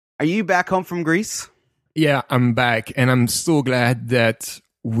Are you back home from Greece? Yeah, I'm back, and I'm so glad that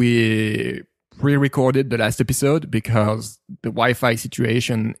we pre-recorded the last episode because the Wi-Fi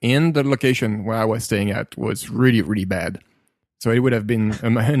situation in the location where I was staying at was really, really bad. So it would have been a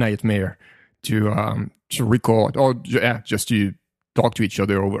nightmare to record or just to talk to each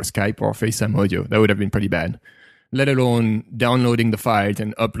other over Skype or FaceTime audio. That would have been pretty bad. Let alone downloading the files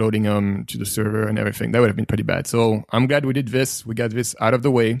and uploading them to the server and everything. That would have been pretty bad. So I'm glad we did this. We got this out of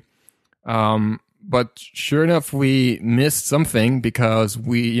the way. But sure enough, we missed something because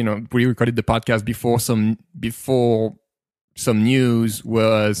we recorded the podcast before some news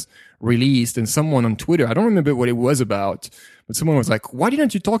was released, and someone on Twitter, I don't remember what it was about, but someone was like, "Why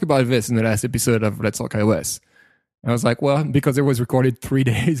didn't you talk about this in the last episode of Let's Talk iOS?" I was like, well, because it was recorded 3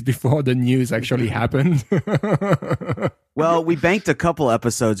 days before the news actually happened. Well, we banked a couple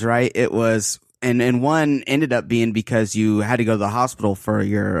episodes, right? It was, and one ended up being because you had to go to the hospital for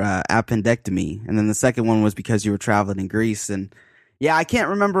your appendectomy. And then the second one was because you were traveling in Greece. And yeah, I can't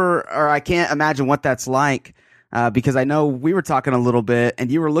remember, or I can't imagine what that's like. Because I know we were talking a little bit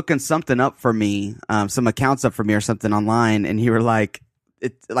and you were looking something up for me, some accounts up for me or something online. And you were like,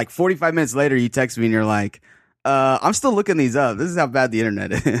 45 minutes later, you text me and you're like, I'm still looking these up. This is how bad the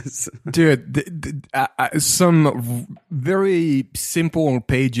internet is. Dude, some very simple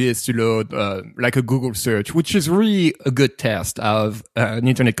pages to load, like a Google search, which is really a good test of an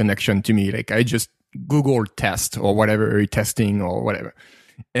internet connection to me. Like I just Google test or whatever, testing or whatever.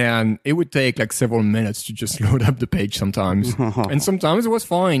 And it would take like several minutes to just load up the page sometimes. And sometimes it was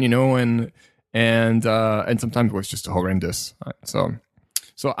fine, and sometimes it was just horrendous. So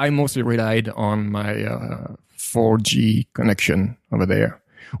I mostly relied on my 4G connection over there,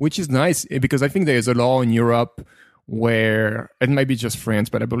 which is nice because I think there's a law in Europe where it might be just France,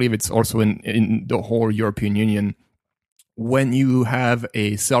 but I believe it's also in the whole European Union. When you have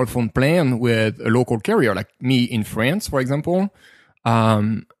a cell phone plan with a local carrier, like me in France, for example,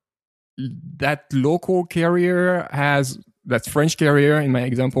 that local carrier that French carrier in my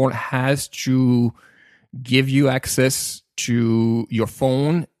example has to give you access to your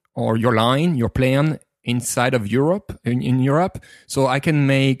phone or your line, your plan inside of Europe, in Europe. So I can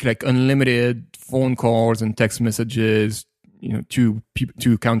make like unlimited phone calls and text messages, to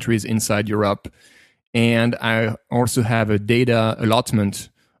countries inside Europe. And I also have a data allotment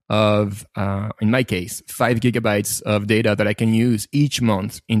of, in my case, 5 gigabytes of data that I can use each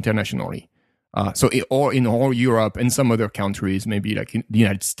month internationally. Or in all Europe and some other countries, maybe like in the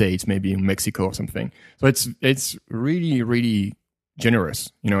United States, maybe in Mexico or something. So it's really, really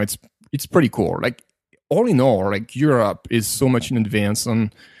generous. It's pretty cool. Like all in all, like Europe is so much in advance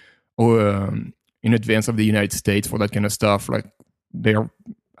in advance of the United States for that kind of stuff. Like they're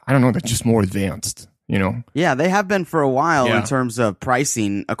just more advanced. Yeah, they have been for a while in terms of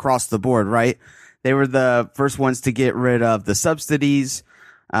pricing across the board, right? They were the first ones to get rid of the subsidies.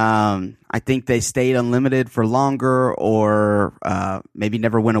 I think they stayed unlimited for longer or maybe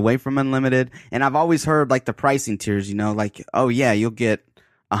never went away from unlimited. And I've always heard like the pricing tiers, like, oh yeah, you'll get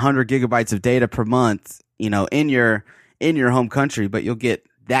 100 gigabytes of data per month, in your home country, but you'll get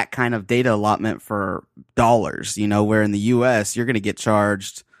that kind of data allotment for dollars, where in the US you're going to get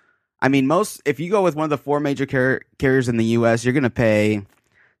charged. I mean, if you go with one of the 4 major carriers in the US, you're going to pay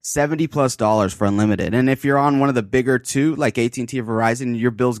 $70+ for unlimited. And if you're on one of the bigger 2, like AT&T or Verizon, your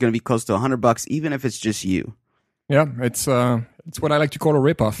bill's going to be close to $100, even if it's just you. Yeah, it's what I like to call a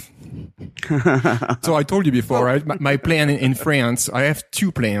ripoff. So I told you before, right? My plan in France, I have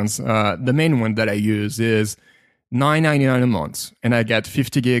 2 plans. The main one that I use is $9.99 a month, and I get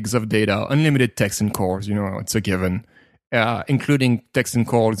 50 gigs of data, unlimited text and calls. It's a given, including text and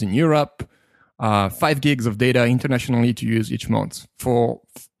calls in Europe. 5 gigs of data internationally to use each month for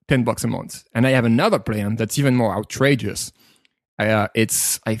 $10 a month. And I have another plan that's even more outrageous. I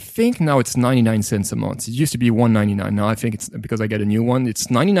think now it's 99 cents a month. It used to be $1.99. Now I think it's because I get a new one. It's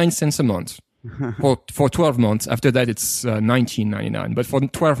 99 cents a month for 12 months. After that, it's $19.99. But for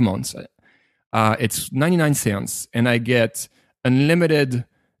 12 months, it's 99 cents. And I get unlimited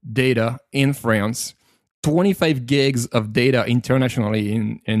data in France, 25 gigs of data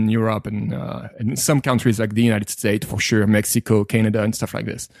internationally in Europe and in some countries like the United States, for sure, Mexico, Canada, and stuff like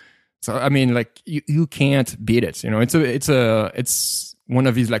this. So, I mean, like you can't beat it. It's one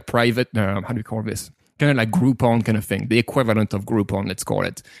of these like private, how do we call this? Kind of like Groupon kind of thing, the equivalent of Groupon, let's call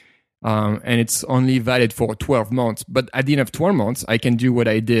it. And it's only valid for 12 months. But at the end of 12 months, I can do what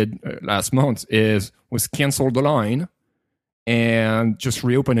I did last month was cancel the line and just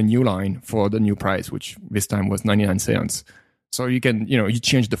reopen a new line for the new price, which this time was 99 cents. So you can, you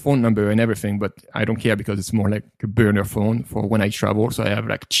change the phone number and everything, but I don't care because it's more like a burner phone for when I travel. So I have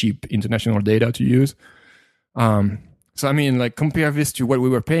like cheap international data to use. So I mean, like compare this to what we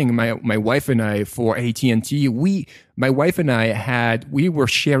were paying. My wife and I for AT&T. My wife and I we were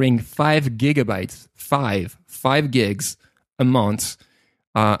sharing 5 gigabytes, 5 gigs a month,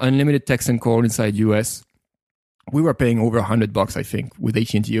 unlimited text and call inside US. We were paying over $100, I think, with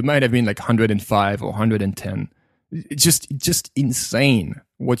AT&T. It might have been like 105 or 110. It's just insane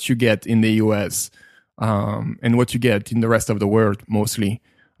what you get in the US and what you get in the rest of the world, mostly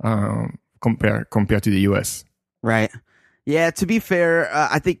compared to the US. Right. Yeah. To be fair,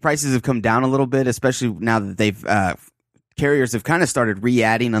 I think prices have come down a little bit, especially now that carriers have kind of started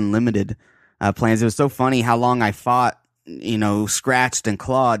re-adding unlimited plans. It was so funny how long I fought, scratched and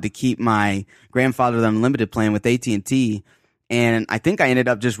clawed to keep my grandfather's unlimited plan with AT&T, and I think I ended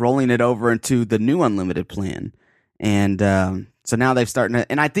up just rolling it over into the new unlimited plan. And so now they've started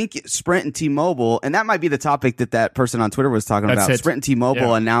to, and I think Sprint and T-Mobile, and that might be the topic that person on Twitter was talking about. Sprint and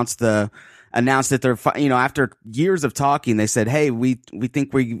T-Mobile announced that they're, after years of talking, they said, hey, we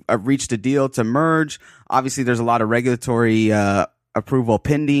think we reached a deal to merge. Obviously, there's a lot of regulatory approval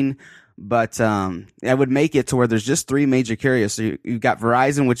pending, but that would make it to where there's just 3 major carriers. So you've got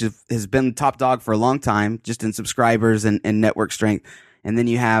Verizon, which has been top dog for a long time, just in subscribers and network strength. And then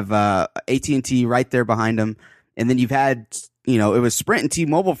you have AT&T right there behind them. And then you've had, it was Sprint and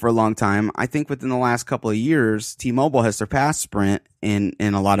T-Mobile for a long time. I think within the last couple of years, T-Mobile has surpassed Sprint in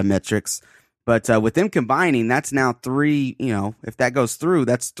a lot of metrics. But with them combining, that's now 3, if that goes through,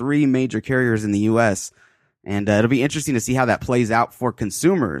 that's 3 major carriers in the U.S. And it'll be interesting to see how that plays out for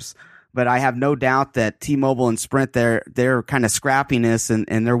consumers. But I have no doubt that T-Mobile and Sprint, their kind of scrappiness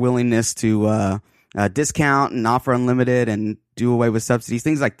and their willingness to discount and offer unlimited and do away with subsidies,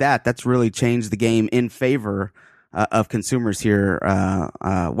 things like that, that's really changed the game in favor of consumers here,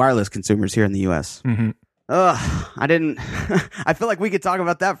 wireless consumers here in the U.S. Mm-hmm. I feel like we could talk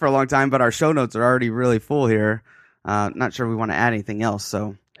about that for a long time, but our show notes are already really full here. Not sure we want to add anything else.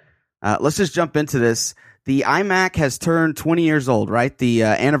 So let's just jump into this. The iMac has turned 20 years old, right? The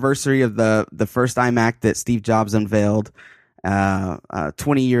anniversary of the first iMac that Steve Jobs unveiled,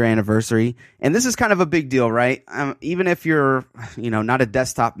 20-year anniversary. And this is kind of a big deal, right? Even if you're, not a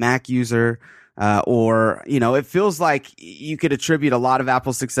desktop Mac user, or, it feels like you could attribute a lot of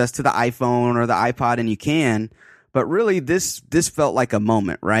Apple's success to the iPhone or the iPod, and you can. But really, this felt like a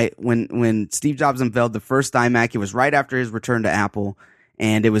moment, right? When Steve Jobs unveiled the first iMac, it was right after his return to Apple,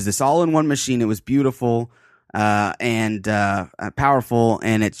 and it was this all-in-one machine. It was beautiful and powerful,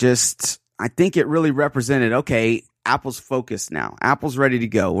 and I think it really represented, okay, Apple's focused now. Apple's ready to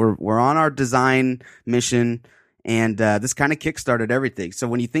go. We're on our design mission. And this kind of kickstarted everything. So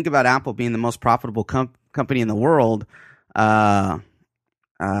when you think about Apple being the most profitable company in the world,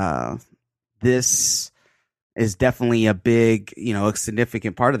 this is definitely a big, a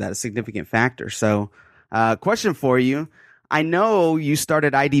significant part of that, a significant factor. So question for you. I know you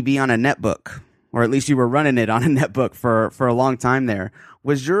started IDB on a netbook, or at least you were running it on a netbook for a long time there.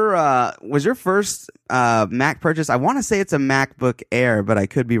 Was your first Mac purchase? I want to say it's a MacBook Air, but I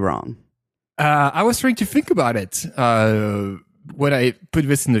could be wrong. I was trying to think about it when I put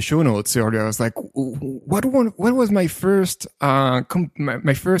this in the show notes earlier. I was like, what was my first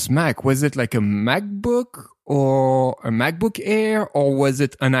my first Mac? Was it like a MacBook or a MacBook Air, or was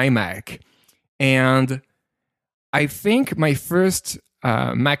it an iMac? And I think my first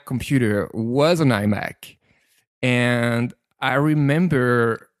Mac computer was an iMac, and I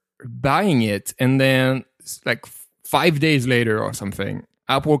remember buying it, and then like 5 days later or something,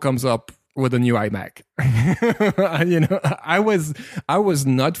 Apple comes up with a new iMac. I was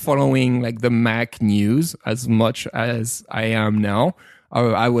not following like the Mac news as much as I am now.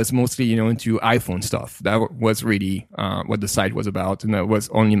 I was mostly, into iPhone stuff. That was really what the site was about, and that was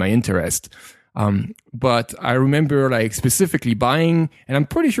only my interest. But I remember like specifically buying, and I'm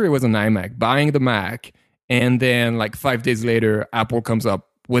pretty sure it was an iMac, buying the Mac, and then like 5 days later, Apple comes up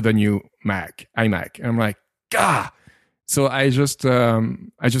with a new iMac. And I'm like, gah! So I just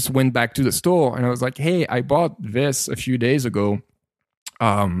went back to the store and I was like, hey, I bought this a few days ago,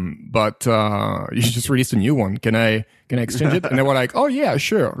 but you just released a new one. Can I exchange it? And they were like, oh yeah,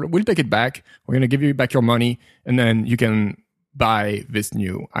 sure. We'll take it back. We're going to give you back your money, and then you can buy this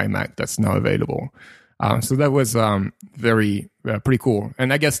new iMac that's now available. So that was very pretty cool.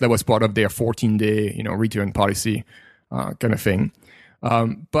 And I guess that was part of their 14-day return policy kind of thing.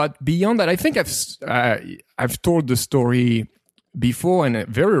 But beyond that, I think I've told the story before, and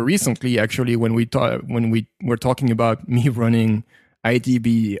very recently, actually, when we were talking about me running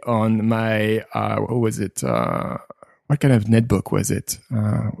IDB on my what what kind of netbook was it?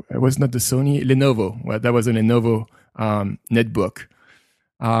 It was not the Sony, Lenovo. Well, that was a Lenovo netbook.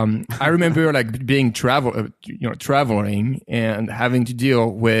 I remember like being traveling and having to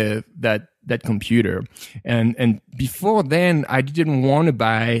deal with that computer. And before then, I didn't want to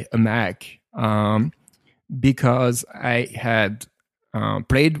buy a Mac because I had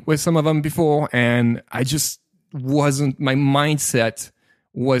played with some of them before, and I just wasn't. My mindset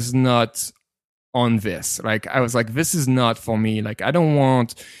was not on this. Like I was like, this is not for me. Like I don't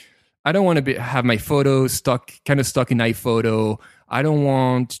want to have my photos stuck in iPhoto. I don't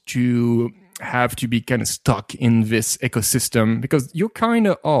want to have to be kind of stuck in this ecosystem, because you kind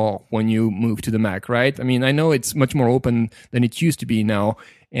of are when you move to the Mac, right? I mean, I know it's much more open than it used to be now,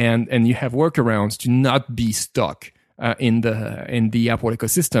 and you have workarounds to not be stuck in the Apple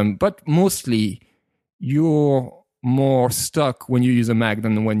ecosystem. But mostly, you're more stuck when you use a Mac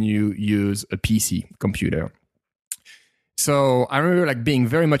than when you use a PC computer. So I remember like being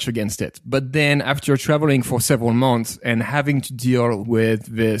very much against it. But then after traveling for several months and having to deal with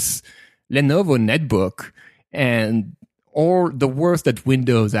this Lenovo netbook and all the worst that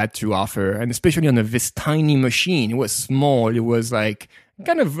Windows had to offer, and especially on this tiny machine, it was small. It was like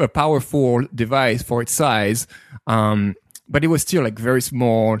kind of a powerful device for its size, but it was still like very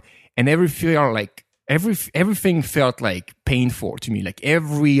small, and everything felt like painful to me. Like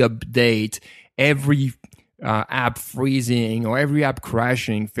every update, every app freezing or every app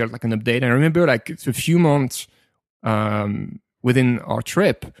crashing felt like an update. And I remember like a few months within our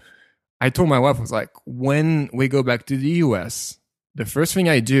trip, I told my wife, I was like, when we go back to the US, the first thing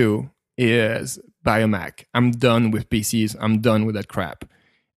I do is buy a Mac. I'm done with PCs. I'm done with that crap.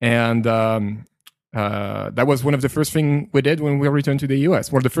 And that was one of the first things we did when we returned to the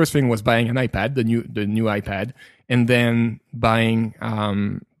US. Well, the first thing was buying an iPad, the new iPad, and then buying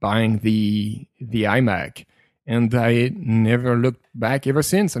the iMac. And I never looked back ever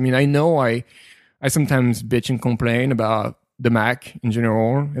since. I mean, I know I sometimes bitch and complain about the Mac in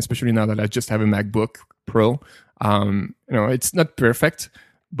general, especially now that I just have a MacBook Pro. It's not perfect,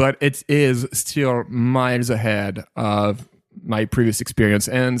 but it is still miles ahead of my previous experience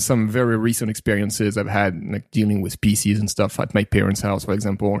and some very recent experiences I've had, like dealing with PCs and stuff at my parents' house, for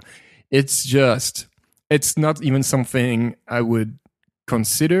example. It's not even something I would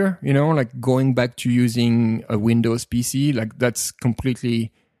consider, like going back to using a Windows PC. Like that's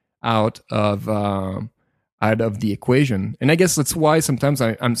completely out of the equation. And I guess that's why sometimes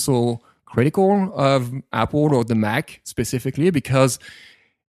I'm so critical of Apple or the Mac specifically, because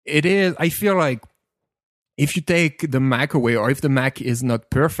I feel like if you take the Mac away, or if the Mac is not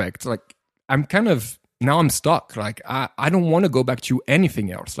perfect, like I'm stuck. Like I don't want to go back to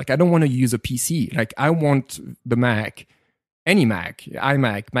anything else. Like I don't want to use a PC. Like I want the Mac, any Mac,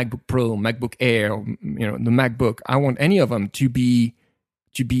 iMac, MacBook Pro, MacBook Air, the MacBook. I want any of them to be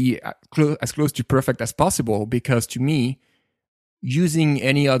as close to perfect as possible, because to me, using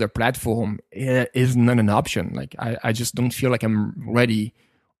any other platform is not an option. Like I just don't feel like I'm ready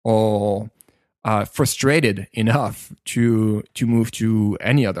or frustrated enough to move to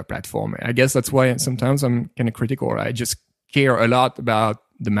any other platform. I guess that's why sometimes I'm kind of critical. I just care a lot about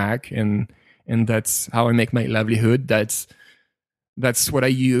the Mac, and that's how I make my livelihood. That's what I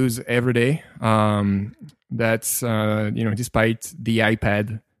use every day. Despite the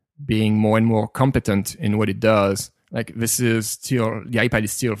iPad being more and more competent in what it does, like the iPad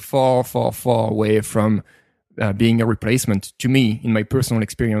is still far, far, far away from being a replacement to me in my personal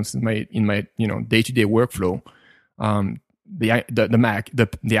experience, in my day-to-day workflow. The Mac, the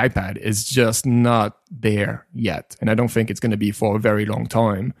iPad is just not there yet, and I don't think it's going to be for a very long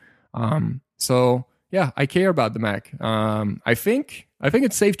time. So yeah, I care about the Mac. I think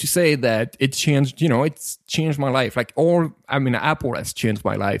it's safe to say that it changed. It's changed my life. Apple has changed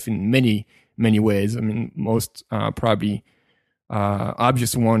my life in many, many ways. I mean, most probably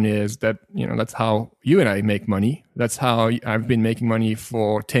obvious one is that that's how you and I make money. That's how I've been making money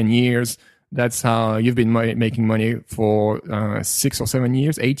for 10 years. That's how you've been making money for 6 or 7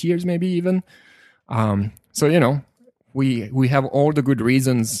 years, 8 years, maybe even. So we have all the good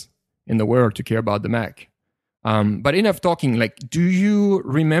reasons in the world to care about the Mac. But enough talking. Like, do you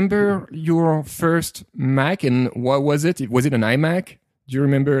remember your first Mac, and what was it? Was it an iMac? Do you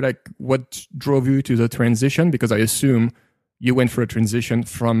remember like what drove you to the transition? Because I assume you went for a transition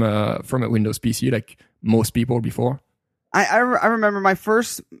from a Windows PC, like most people before. I remember my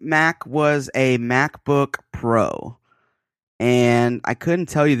first Mac was a MacBook Pro, and I couldn't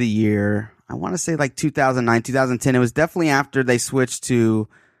tell you the year. I want to say like 2009, 2010. It was definitely after they switched to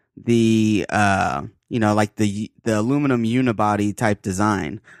the like the aluminum unibody type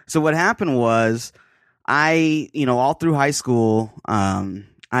design. So what happened was all through high school,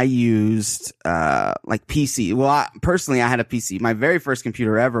 I used like PC. Well, personally, I had a PC. My very first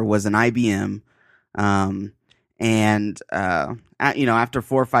computer ever was an IBM. After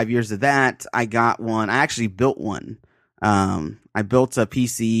 4 or 5 years of that, I got one. I actually built one. I built a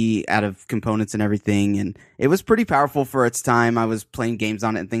PC out of components and everything, and it was pretty powerful for its time. I was playing games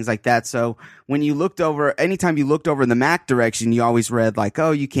on it and things like that. So when you anytime you looked over in the Mac direction, you always read like,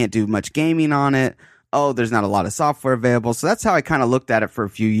 oh, you can't do much gaming on it. Oh, there's not a lot of software available. So that's how I kind of looked at it for a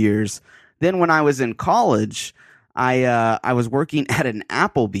few years. Then when I was in college, I was working at an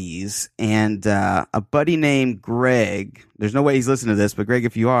Applebee's, and a buddy named Greg, there's no way he's listening to this, but Greg,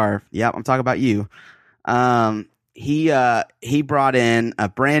 if you are, I'm talking about you. He brought in a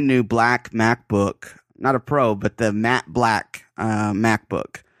brand new black MacBook, not a Pro, but the matte black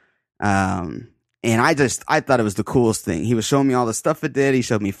MacBook. And I thought it was the coolest thing. He was showing me all the stuff it did. He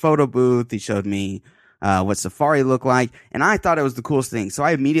showed me Photo Booth. He showed me what Safari looked like, and I thought it was the coolest thing. So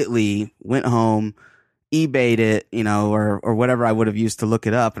I immediately went home, eBayed it, or whatever I would have used to look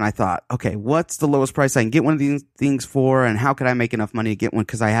it up. And I thought, okay, what's the lowest price I can get one of these things for? And how could I make enough money to get one?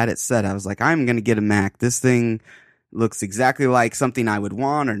 Cause I had it set. I was like, I'm going to get a Mac. This thing looks exactly like something I would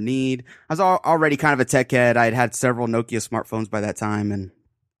want or need. I was already kind of a tech head. I'd had several Nokia smartphones by that time. And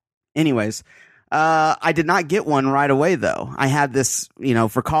anyways, I did not get one right away though. I had this,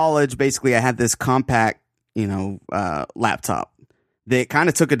 for college, basically I had this compact, laptop that kind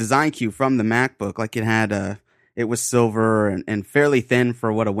of took a design cue from the MacBook. Like it was silver and fairly thin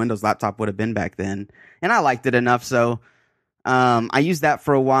for what a Windows laptop would have been back then. And I liked it enough. So, I used that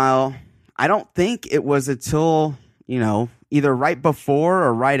for a while. I don't think it was until, either right before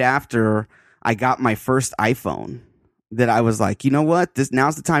or right after I got my first iPhone that I was like, you know what,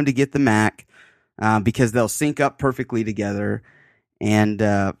 now's the time to get the Mac, because they'll sync up perfectly together. And,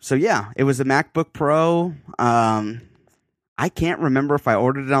 it was a MacBook Pro. I can't remember if I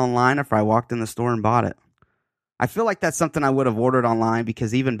ordered it online or if I walked in the store and bought it. I feel like that's something I would have ordered online,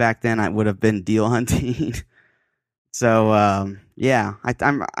 because even back then I would have been deal hunting. So, I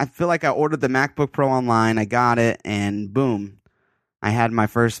feel like I ordered the MacBook Pro online. I got it, and boom, I had my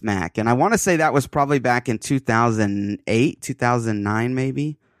first Mac. And I want to say that was probably back in 2008, 2009,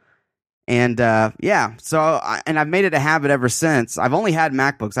 maybe. And, I've made it a habit ever since. I've only had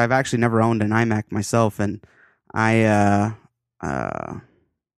MacBooks. I've actually never owned an iMac myself. And and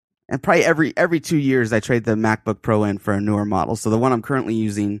probably every 2 years I trade the MacBook Pro in for a newer model. So the one I'm currently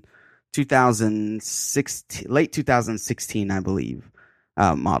using, late 2016, I believe,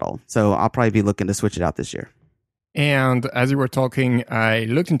 model. So I'll probably be looking to switch it out this year. And as you were talking, I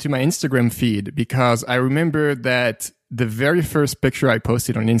looked into my Instagram feed, because I remember that the very first picture I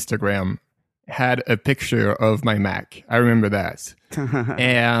posted on Instagram had a picture of my Mac. I remember that.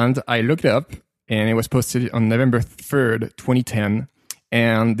 And I looked up, and it was posted on November 3rd, 2010.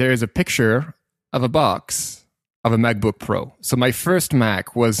 And there is a picture of a box of a MacBook Pro. So my first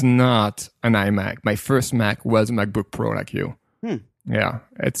Mac was not an iMac. My first Mac was a MacBook Pro, like you. Yeah,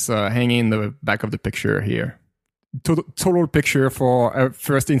 it's hanging in the back of the picture here. Total picture for a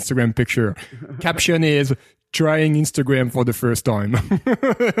first Instagram picture. Caption is, trying Instagram for the first time.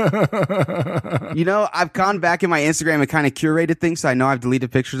 I've gone back in my Instagram and kind of curated things, so I know I've deleted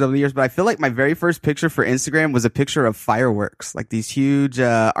pictures over the years, but I feel like my very first picture for Instagram was a picture of fireworks, like these huge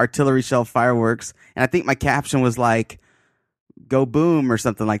artillery shell fireworks. And I think my caption was like, go boom or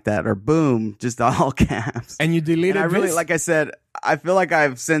something like that, or boom, just all caps. And you deleted it? Really, like I said, I feel like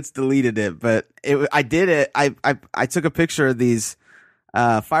I've since deleted it, but I did it. I took a picture of these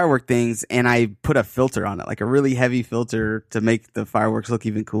firework things, and I put a filter on it, like a really heavy filter to make the fireworks look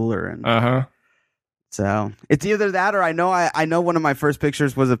even cooler. And so it's either that, or I know one of my first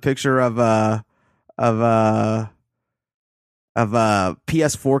pictures was a picture of a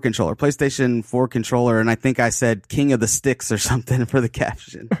PS4 controller, PlayStation 4 controller, and I think I said King of the Sticks or something for the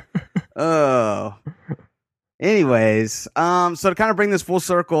caption. Oh. Anyways, so to kind of bring this full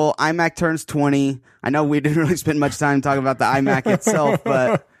circle, iMac turns 20. I know we didn't really spend much time talking about the iMac itself,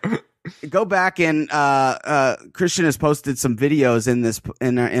 but go back and Christian has posted some videos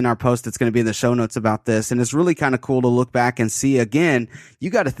in our post that's going to be in the show notes about this, and it's really kind of cool to look back and see. Again, you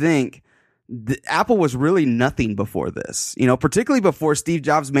got to think Apple was really nothing before this, particularly before Steve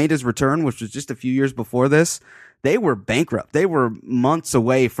Jobs made his return, which was just a few years before this. They were bankrupt. They were months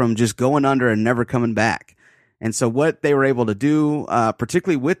away from just going under and never coming back. And so what they were able to do,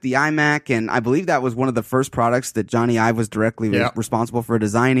 particularly with the iMac, and I believe that was one of the first products that Johnny Ive was directly responsible for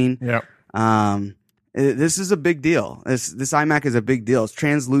designing. Yep. This is a big deal. This iMac is a big deal. It's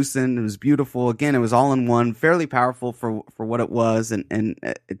translucent. It was beautiful. Again, it was all in one, fairly powerful for what it was, and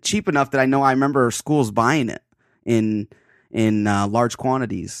cheap enough that I remember schools buying it in large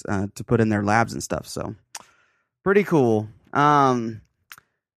quantities to put in their labs and stuff. So pretty cool.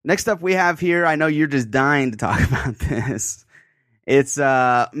 Next up we have here, I know you're just dying to talk about this. It's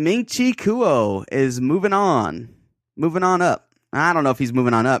Ming-Chi Kuo is moving on up. I don't know if he's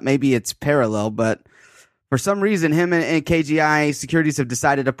moving on up. Maybe it's parallel, but for some reason, him and KGI Securities have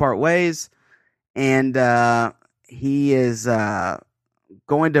decided to part ways, and he is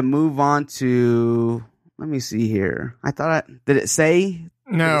going to move on to. Let me see here. Did it say?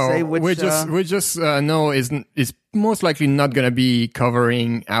 No, we just know is most likely not going to be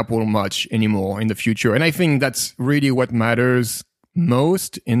covering Apple much anymore in the future, and I think that's really what matters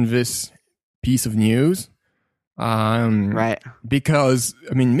most in this piece of news. Right. Because,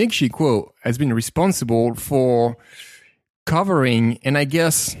 Ming-Chi Kuo has been responsible for covering, and I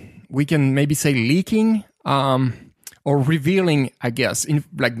guess we can maybe say leaking, or revealing, I guess, in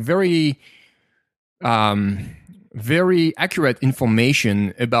like very accurate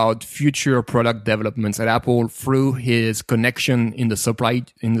information about future product developments at Apple through his connection in the supply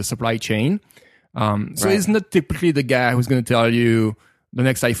chain. So he's not typically the guy who's going to tell you the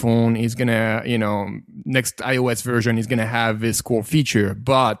next iPhone is going to, next iOS version is going to have this core feature,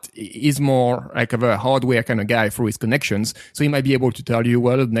 but he's more like a hardware kind of guy through his connections. So he might be able to tell you,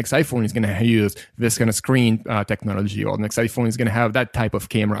 well, the next iPhone is going to use this kind of screen technology, or the next iPhone is going to have that type of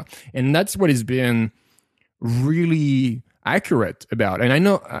camera. And that's what has been really accurate about. And I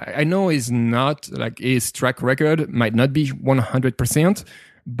know is not like his track record might not be 100%,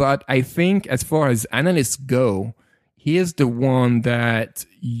 but I think as far as analysts go, he is the one that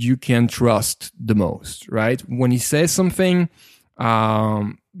you can trust the most, right? When he says something,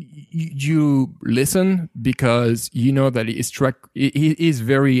 you listen because you know that he is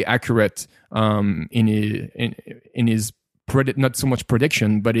very accurate in his not so much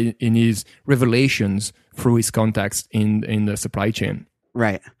prediction, but in his revelations through his contacts in the supply chain.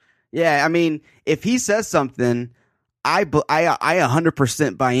 Right. Yeah. I mean, if he says something, I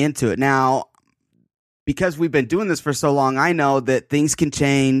 100% buy into it. Now, because we've been doing this for so long, I know that things can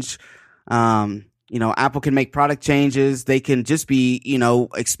change. Apple can make product changes. They can just be,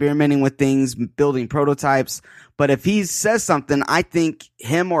 experimenting with things, building prototypes. But if he says something, I think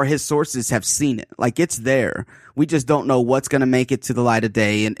him or his sources have seen it. Like, it's there. We just don't know what's going to make it to the light of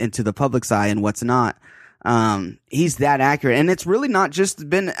day and to the public's eye and what's not. He's that accurate. And it's really not just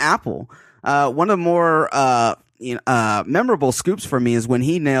been Apple. One of the more memorable scoops for me is when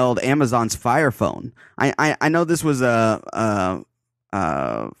he nailed Amazon's Fire Phone. I know this was a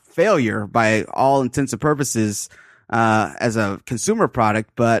failure by all intents and purposes as a consumer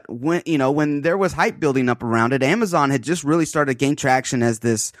product, but when there was hype building up around it, Amazon had just really started to gain traction as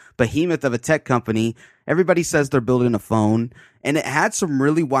this behemoth of a tech company. Everybody says they're building a phone, and it had some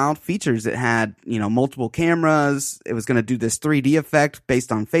really wild features. It had multiple cameras. It was going to do this 3D effect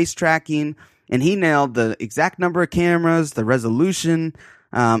based on face tracking. And he nailed the exact number of cameras, the resolution.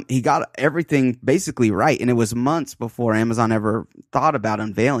 He got everything basically right. And it was months before Amazon ever thought about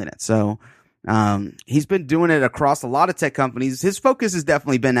unveiling it. So he's been doing it across a lot of tech companies. His focus has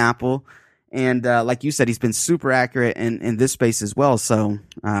definitely been Apple. And like you said, he's been super accurate in this space as well. So,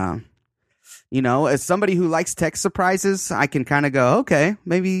 as somebody who likes tech surprises, I can kind of go, okay,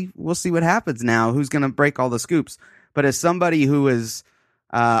 maybe we'll see what happens now. Who's going to break all the scoops? But as somebody who is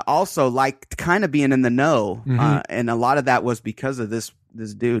also like kind of being in the know, and a lot of that was because of this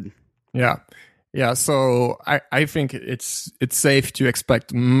dude. Yeah. So I think it's safe to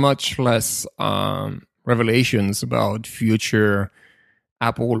expect much less revelations about future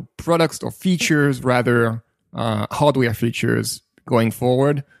Apple products or features, rather hardware features going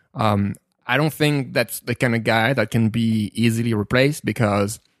forward. I don't think that's the kind of guy that can be easily replaced,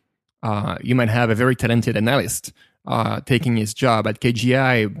 because you might have a very talented analyst taking his job at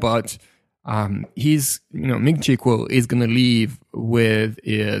KGI, but Ming-Chi Kuo is going to leave with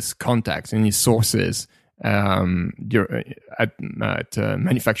his contacts and his sources at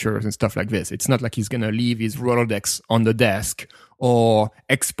manufacturers and stuff like this. It's not like he's going to leave his Rolodex on the desk or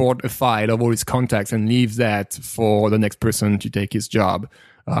export a file of all his contacts and leave that for the next person to take his job.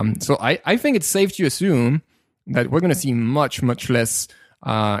 So I think it's safe to assume that we're going to see much, much less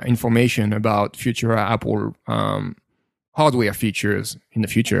information about future Apple hardware features in the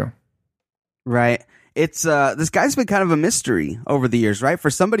future. Right. It's this guy's been kind of a mystery over the years, right? For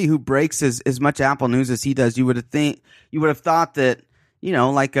somebody who breaks as much Apple news as he does, you would have thought that,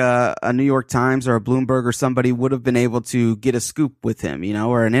 like a New York Times or a Bloomberg or somebody would have been able to get a scoop with him,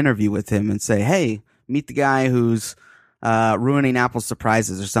 or an interview with him and say, hey, meet the guy who's ruining Apple's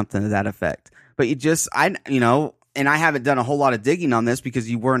surprises or something to that effect. But and I haven't done a whole lot of digging on this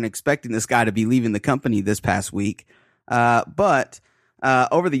because you weren't expecting this guy to be leaving the company this past week. But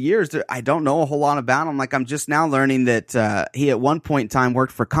over the years, I don't know a whole lot about him. Like, I'm just now learning that he at one point in time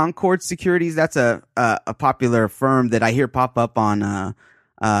worked for Concord Securities. That's a popular firm that I hear pop up on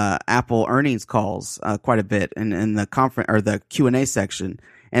Apple earnings calls quite a bit in the conference or the Q&A section.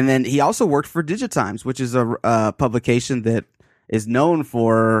 And then he also worked for Digitimes, which is a publication that is known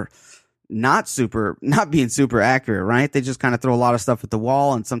for not being super accurate, right? They just kind of throw a lot of stuff at the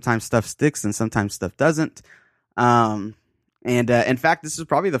wall, and sometimes stuff sticks and sometimes stuff doesn't. In fact, this is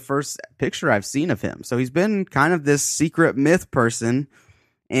probably the first picture I've seen of him. So he's been kind of this secret myth person.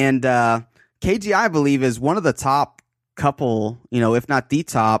 And KGI, I believe, is one of the top couple, if not the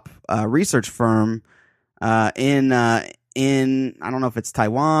top research firm in I don't know if it's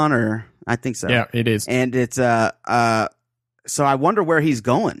Taiwan or I think so. Yeah, it is. And it's so I wonder where he's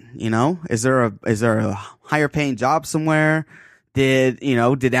going. Is there a higher paying job somewhere?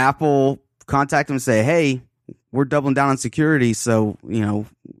 Did Apple contact him and say, hey, we're doubling down on security, so you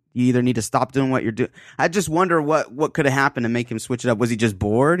either need to stop doing what you're doing. I just wonder what could have happened to make him switch it up. Was he just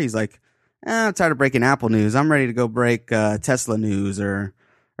bored? He's like, I'm tired of breaking Apple news. I'm ready to go break Tesla news or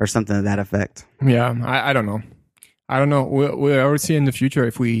something to that effect. Yeah, I don't know. I don't know. We'll see in the future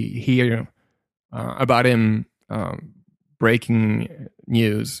if we hear about him breaking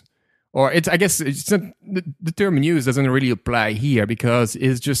news. Or I guess it's not, the term news doesn't really apply here because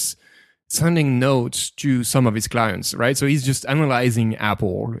it's just sending notes to some of his clients, right? So he's just analyzing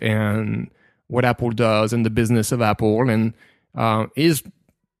Apple and what Apple does and the business of Apple. And I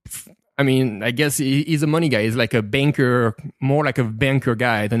guess he's a money guy. He's like a banker, more like a banker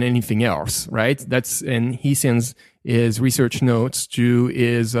guy than anything else, right? And he sends his research notes to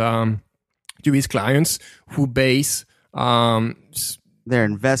his clients who base their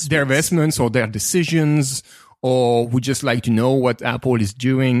investments or their decisions, or would just like to know what Apple is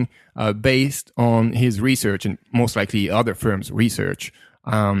doing based on his research and most likely other firms' research.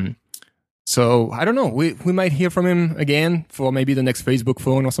 So I don't know. We might hear from him again for maybe the next Facebook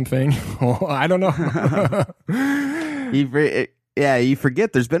phone or something. Or I don't know. You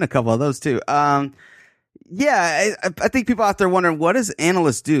forget there's been a couple of those too. I think people out there wondering, what does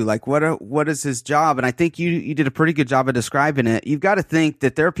analysts do? Like, what is his job? And I think you did a pretty good job of describing it. You've got to think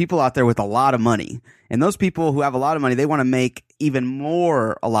that there are people out there with a lot of money. And those people who have a lot of money, they want to make even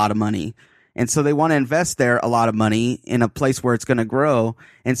more a lot of money. And so they want to invest a lot of money in a place where it's going to grow.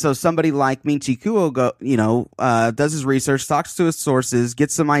 And so somebody like Ming-Chi Kuo does his research, talks to his sources,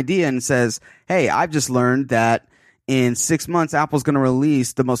 gets some idea and says, hey, I've just learned that in 6 months, Apple's going to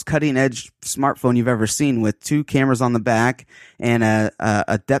release the most cutting-edge smartphone you've ever seen with 2 cameras on the back and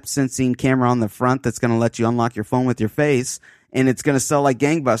a depth-sensing camera on the front that's going to let you unlock your phone with your face, and it's going to sell like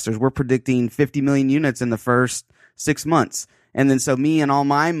gangbusters. We're predicting 50 million units in the first 6 months. And then so me and all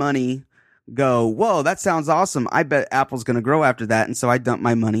my money go, whoa, that sounds awesome. I bet Apple's going to grow after that. And so I dump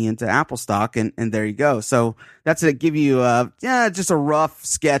my money into Apple stock and there you go. So that's to give you just a rough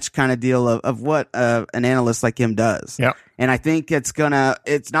sketch kind of deal of what an analyst like him does. Yeah. And I think it's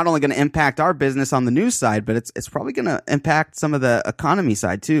not only going to impact our business on the news side, but it's probably going to impact some of the economy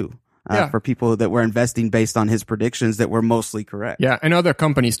side too. For people that were investing based on his predictions that were mostly correct. Yeah. And other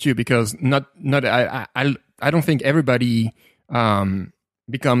companies too, because I don't think everybody,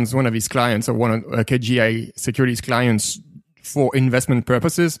 becomes one of his clients or one of KGI Securities clients for investment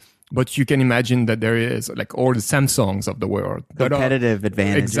purposes. But you can imagine that there is like all the Samsungs of the world. Competitive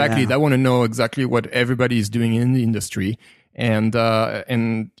advantage. Exactly. Yeah. They want to know exactly what everybody is doing in the industry. And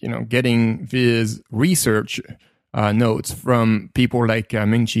getting these research notes from people like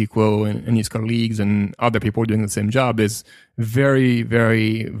Ming-Chi Kuo and his colleagues and other people doing the same job is very,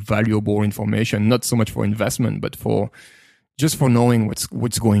 very valuable information. Not so much for investment, but just for knowing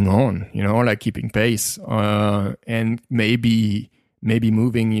what's going on, like keeping pace, and maybe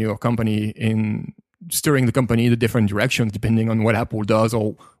moving your company steering the company in the different directions depending on what Apple does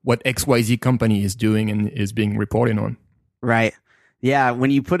or what XYZ company is doing and is being reported on. Right. Yeah. When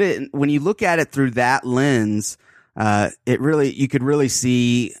you look at it through that lens, you could really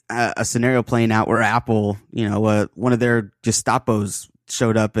see a scenario playing out where Apple, one of their Gestapos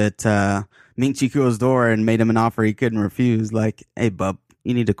showed up at Ming-Chi Kuo's door and made him an offer he couldn't refuse. Like, hey, bub,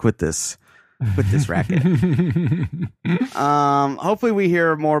 you need to quit this racket. Hopefully we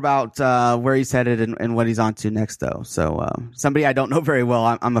hear more about where he's headed and what he's on to next, though. So somebody I don't know very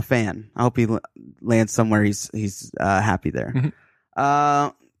well, I'm a fan. I hope he lands somewhere he's happy there. Mm-hmm.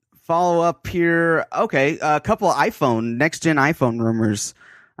 Follow up here. Okay, a couple of next-gen iPhone rumors.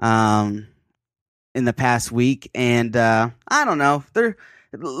 in the past week, and I don't know.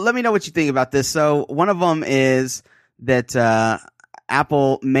 Let me know what you think about this. So one of them is that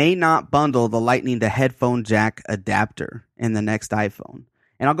Apple may not bundle the Lightning to headphone jack adapter in the next iPhone.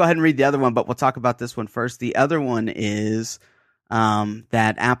 And I'll go ahead and read the other one, but we'll talk about this one first. The other one is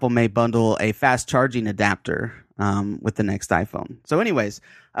that Apple may bundle a fast charging adapter with the next iPhone. So anyways,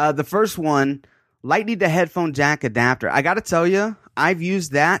 the first one, Lightning to headphone jack adapter. I got to tell you, I've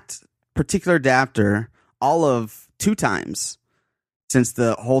used that particular adapter all of 2 times since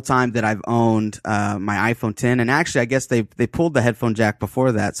the whole time that I've owned my iPhone 10. And actually, I guess they pulled the headphone jack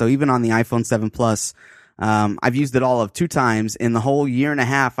before that. So even on the iPhone 7 Plus, I've used it all of 2 times. In the whole year and a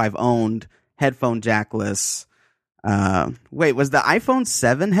half I've owned headphone jackless. Wait, was the iPhone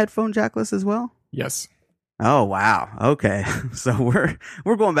 7 headphone jackless as well? Yes. Oh, wow. Okay. So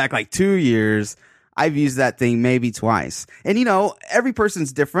we're going back like 2 years. I've used that thing maybe twice. And you know, every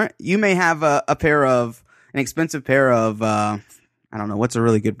person's different. You may have an expensive pair of, I don't know, what's a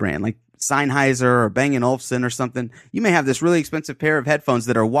really good brand? Like Sennheiser or Bang & Olufsen or something. You may have this really expensive pair of headphones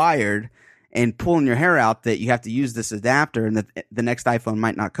that are wired and pulling your hair out that you have to use this adapter, and that the next iPhone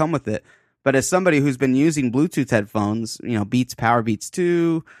might not come with it. But as somebody who's been using Bluetooth headphones, you know, Beats, Power Beats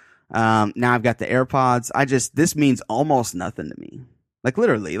 2, now I've got the AirPods. This means almost nothing to me. Like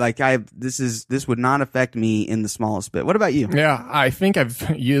literally, like this would not affect me in the smallest bit. What about you? Yeah, I think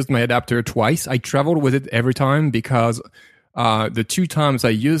I've used my adapter twice. I traveled with it every time because the 2 times I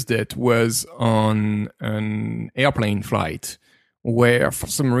used it was on an airplane flight where for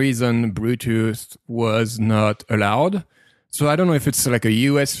some reason Bluetooth was not allowed. So I don't know if it's like a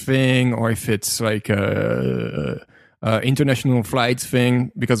US thing or if it's like a international flights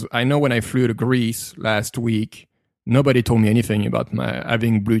thing, because I know when I flew to Greece last week, nobody told me anything about my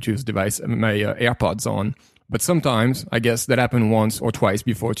having Bluetooth device, my AirPods on. But sometimes, I guess that happened once or twice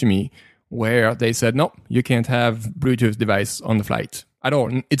before to me, where they said, no, you can't have Bluetooth device on the flight at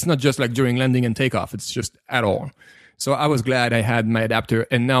all. It's not just like during landing and takeoff. It's just at all. So I was glad I had my adapter,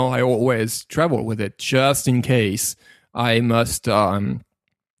 and now I always travel with it just in case I must,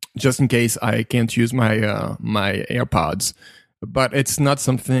 just in case I can't use my my AirPods. But it's not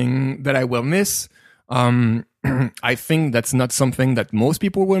something that I will miss. I think that's not something that most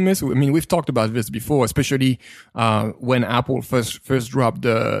people will miss. I mean, we've talked about this before, especially when Apple first dropped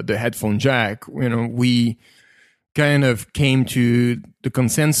the headphone jack. You know, we kind of came to the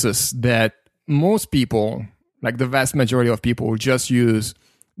consensus that most people, like the vast majority of people, just use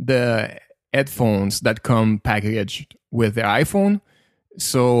the headphones that come packaged with their iPhone.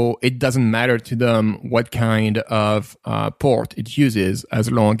 So it doesn't matter to them what kind of port it uses,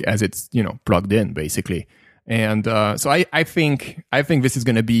 as long as it's, you know, plugged in, basically. And so I think this is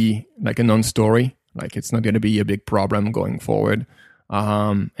going to be like a non-story. Like it's not going to be a big problem going forward.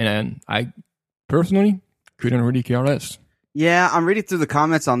 And I personally couldn't really care less. Yeah, I'm reading through the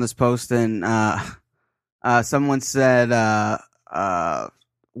comments on this post, and someone said,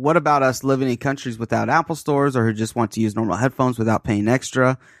 what about us living in countries without Apple stores, or who just want to use normal headphones without paying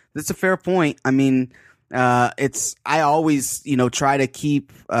extra? That's a fair point. I mean, I always, you know, try to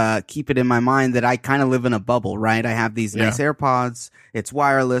keep it in my mind that I kind of live in a bubble, right? I have these nice AirPods, it's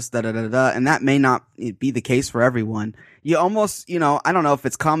wireless, and that may not be the case for everyone. You almost, you know, I don't know if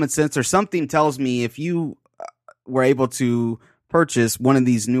it's common sense or something tells me if you were able to purchase one of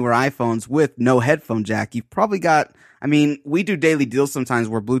these newer iPhones with no headphone jack, you've probably got, I mean, we do daily deals sometimes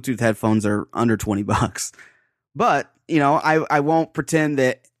where Bluetooth headphones are under $20. But, you know, I won't pretend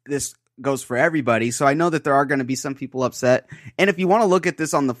that this goes for everybody. So I know that there are going to be some people upset. And if you want to look at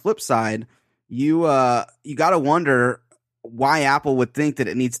this on the flip side, you got to wonder why Apple would think that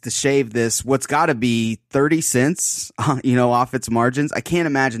it needs to shave this, what's got to be 30 cents, you know, off its margins. I can't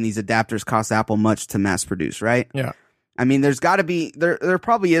imagine these adapters cost Apple much to mass produce, right? Yeah. I mean, there's got to be, there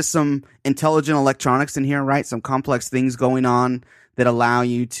probably is some intelligent electronics in here, right? Some complex things going on that allow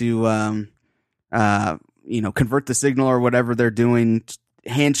you to, you know, convert the signal or whatever they're doing,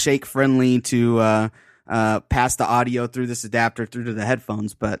 handshake friendly to pass the audio through this adapter through to the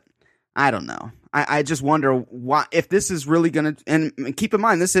headphones. But I don't know. I just wonder why, if this is really going to, and keep in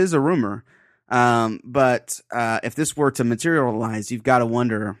mind, this is a rumor. But if this were to materialize, you've got to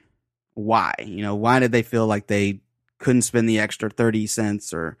wonder why, you know, why did they feel like they couldn't spend the extra 30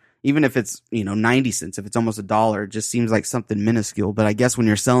 cents, or even if it's, you know, 90 cents, if it's almost $1, it just seems like something minuscule. But I guess when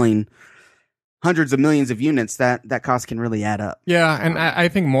you're selling hundreds of millions of units, that cost can really add up. Yeah. And I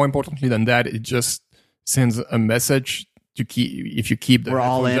think more importantly than that, it just sends a message to keep, if you keep the, we're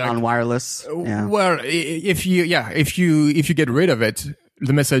all in on wireless. Yeah. Well, if you get rid of it,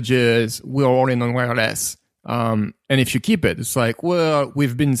 the message is we're all in on wireless. And if you keep it, it's like, well,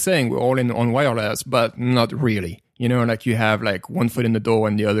 we've been saying we're all in on wireless, but not really. You know, like you have like one foot in the door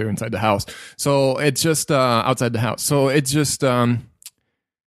and the other inside the house. So it's just outside the house. So it's just, yeah,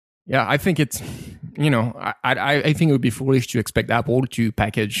 I think it's, you know, I think it would be foolish to expect Apple to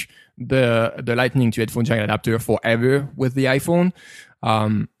package the Lightning to headphone jack adapter forever with the iPhone.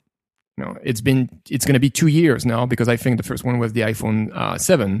 You know, it's going to be 2 years now, because I think the first one was the iPhone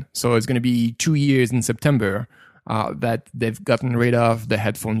 7. So it's going to be 2 years in September that they've gotten rid of the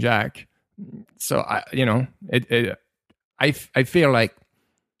headphone jack. So I feel like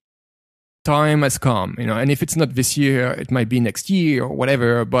time has come, you know, and if it's not this year, it might be next year or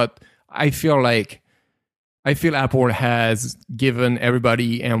whatever. But I feel Apple has given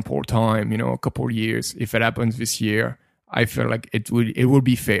everybody ample time, you know, a couple of years. If it happens this year, I feel like it will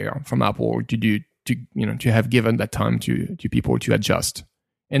be fair from Apple to have given that time to people to adjust.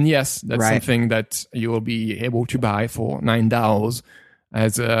 And yes, that's something that you will be able to buy for $9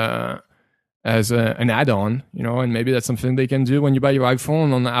 as an add-on, you know, and maybe that's something they can do when you buy your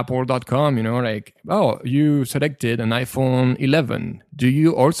iPhone on apple.com, you know, like, oh, you selected an iPhone 11. Do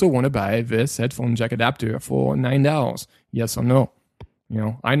you also want to buy this headphone jack adapter for $9? Yes or no?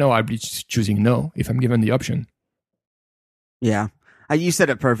 You know I'll be choosing no if I'm given the option. Yeah. You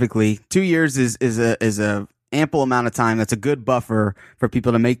said it perfectly. 2 years is a ample amount of time. That's a good buffer for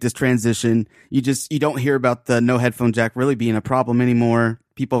people to make this transition. You don't hear about the no headphone jack really being a problem anymore.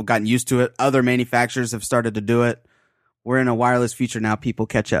 People have gotten used to it. Other manufacturers have started to do it. We're in a wireless future now. People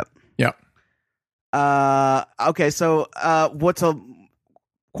catch up. Yeah. Okay. So, what's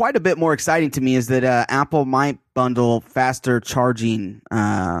quite a bit more exciting to me is that Apple might bundle faster charging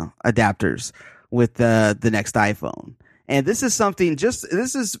adapters with the next iPhone. And this is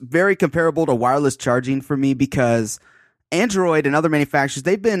this is very comparable to wireless charging for me, because Android and other manufacturers,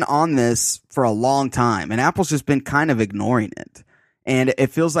 they've been on this for a long time, and Apple's just been kind of ignoring it. And it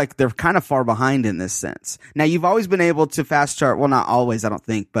feels like they're kind of far behind in this sense. Now, you've always been able to fast charge. Well, not always, I don't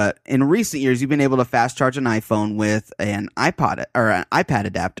think, but in recent years, you've been able to fast charge an iPhone with an iPod or an iPad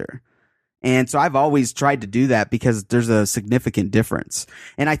adapter. And so I've always tried to do that because there's a significant difference.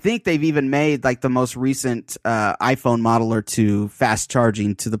 And I think they've even made like the most recent iPhone model or two fast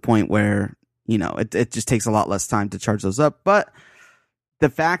charging to the point where, you know, it just takes a lot less time to charge those up. But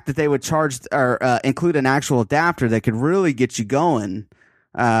the fact that they would charge or include an actual adapter that could really get you going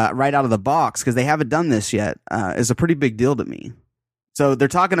right out of the box, because they haven't done this yet, is a pretty big deal to me. So they're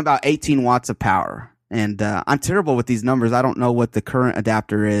talking about 18 watts of power. And I'm terrible with these numbers. I don't know what the current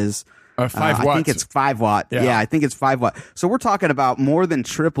adapter is. 5 watts. I think it's 5 watt. Yeah, I think it's 5 watt. So we're talking about more than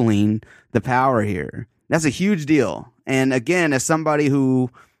tripling the power here. That's a huge deal. And again, as somebody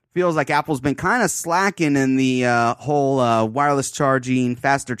who feels like Apple's been kind of slacking in the whole wireless charging,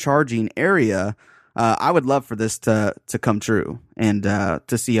 faster charging area, I would love for this to come true and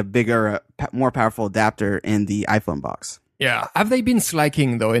to see a bigger, more powerful adapter in the iPhone box. Yeah. Have they been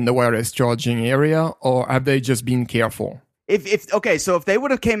slacking, though, in the wireless charging area, or have they just been careful? So if they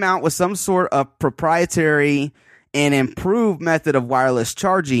would have came out with some sort of proprietary and improved method of wireless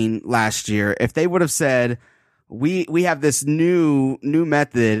charging last year, if they would have said, we have this new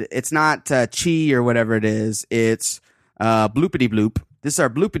method, it's not Qi or whatever it is, it's bloopity bloop. This is our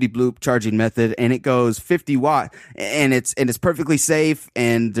bloopity bloop charging method, and it goes 50 watt, and it's perfectly safe,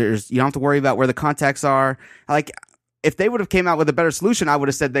 and you don't have to worry about where the contacts are. Like, if they would have came out with a better solution, I would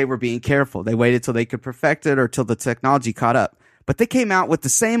have said they were being careful. They waited till they could perfect it or till the technology caught up. But they came out with the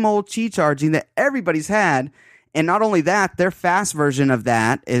same old Qi charging that everybody's had. And not only that, their fast version of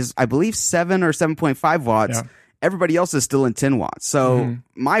that is, I believe, 7 or 7.5 watts. Yeah. Everybody else is still in 10 watts. So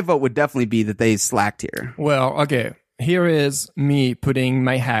my vote would definitely be that they slacked here. Well, okay. Here is me putting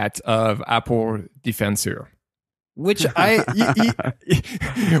my hat of Apple defensor. Which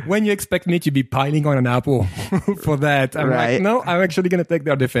when you expect me to be piling on an Apple for that, I'm like, no, I'm actually going to take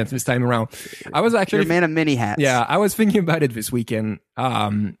their defense this time around. I was actually You're a man of many hats. Yeah, I was thinking about it this weekend,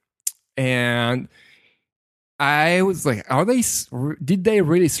 and I was like, did they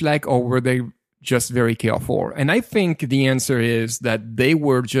really slack, or were they just very careful? And I think the answer is that they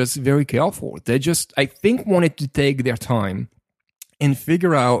were just very careful. They just, I think, wanted to take their time and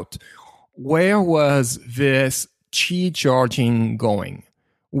figure out where was this Qi charging going.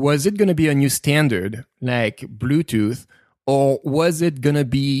 Was it going to be a new standard like Bluetooth, or was it going to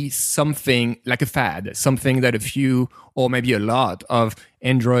be something like a fad, something that a few or maybe a lot of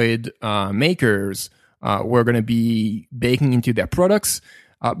Android makers were going to be baking into their products,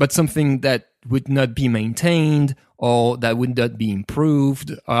 but something that would not be maintained or that would not be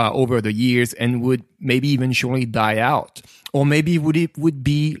improved over the years and would maybe eventually die out. Or maybe it would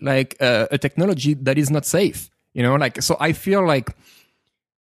be like a technology that is not safe. So I feel like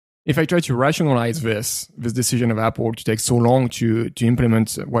if I try to rationalize this decision of Apple to take so long to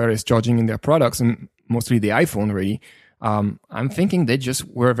implement wireless charging in their products, and mostly the iPhone really, I'm thinking they just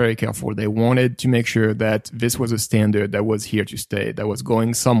were very careful. They wanted to make sure that this was a standard that was here to stay, that was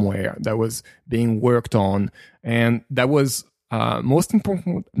going somewhere, that was being worked on, and that was most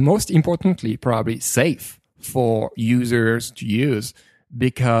importantly probably safe for users to use,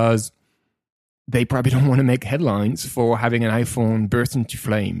 because they probably don't want to make headlines for having an iPhone burst into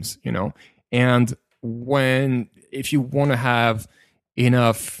flames, And if you want to have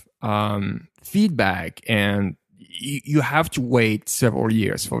enough feedback, and you have to wait several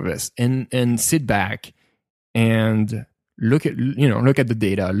years for this, and sit back and look at the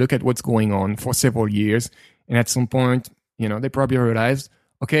data, look at what's going on for several years, and at some point, they probably realized,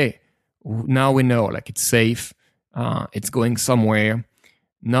 okay, now we know, like, it's safe, it's going somewhere.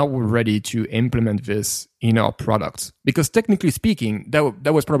 Now we're ready to implement this in our products. Because technically speaking,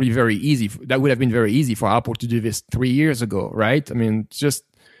 that was probably very easy. That would have been very easy for Apple to do this 3 years ago, right? I mean, just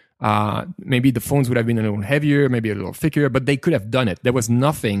maybe the phones would have been a little heavier, maybe a little thicker, but they could have done it. There was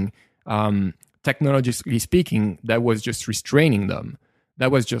nothing, technologically speaking, that was just restraining them.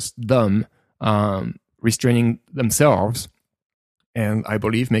 That was just them restraining themselves, and I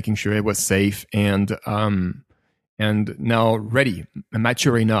believe making sure it was safe and now ready,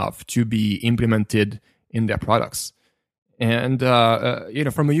 mature enough to be implemented in their products. And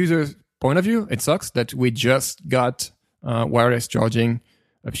from a user's point of view, it sucks that we just got wireless charging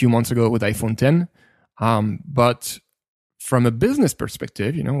a few months ago with iPhone 10. But from a business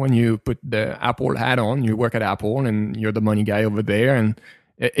perspective, when you put the Apple hat on, you work at Apple and you're the money guy over there, and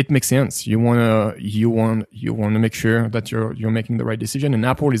it makes sense. You want to make sure that you're making the right decision. And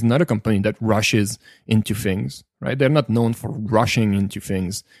Apple is not a company that rushes into things, right? They're not known for rushing into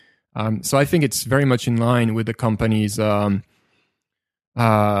things. So I think it's very much in line with the company's, I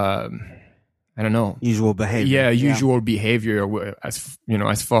don't know, usual behavior. Yeah, usual behavior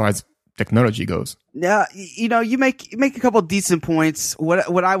as far as technology goes. Yeah, you make a couple decent points.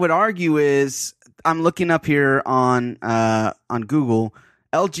 What I would argue is, I'm looking up here on Google.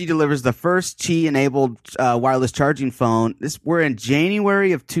 LG delivers the first Qi-enabled wireless charging phone. We're in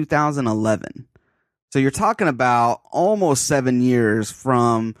January of 2011. So you're talking about almost 7 years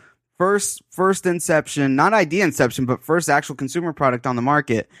from first inception, not idea inception, but first actual consumer product on the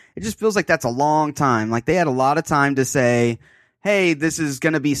market. It just feels like that's a long time. Like, they had a lot of time to say, hey, this is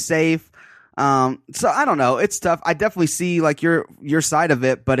going to be safe. So I don't know. It's tough. I definitely see like your side of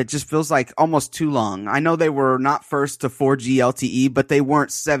it, but it just feels like almost too long. I know they were not first to 4G LTE, but they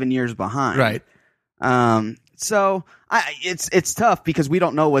weren't 7 years behind. Right. So it's tough because we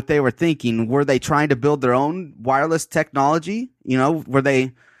don't know what they were thinking. Were they trying to build their own wireless technology?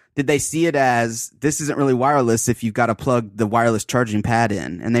 Did they see it as, this isn't really wireless if you've got to plug the wireless charging pad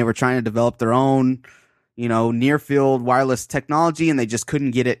in, and they were trying to develop their own, near field wireless technology, and they just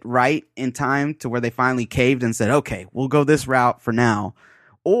couldn't get it right in time to where they finally caved and said, okay, we'll go this route for now?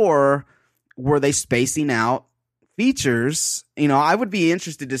 Or were they spacing out features? I would be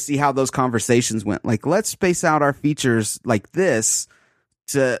interested to see how those conversations went. Like, let's space out our features like this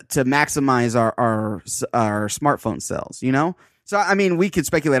to maximize our smartphone sales, So, I mean, we could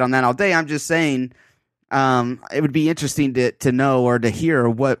speculate on that all day. I'm just saying, it would be interesting to know or to hear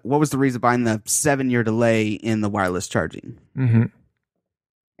what was the reason behind the 7-year delay in the wireless charging. Mm-hmm.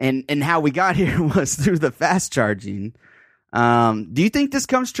 And how we got here was through the fast charging. Do you think this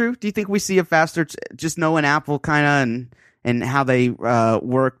comes true? Do you think we see a faster, just knowing Apple kind of and how they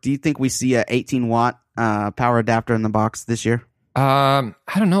work? Do you think we see a 18-watt power adapter in the box this year? I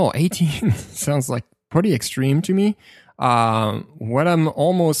don't know. 18 sounds like pretty extreme to me. What I'm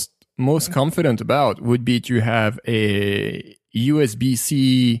almost most confident about would be to have a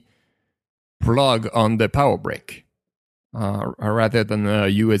USB-C plug on the power brick rather than a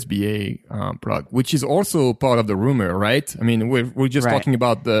USB-A plug, which is also part of the rumor, right? I mean, we're just talking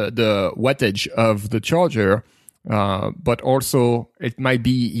about the wattage of the charger, but also it might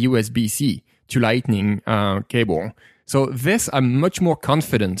be USB-C to Lightning cable. So this, I'm much more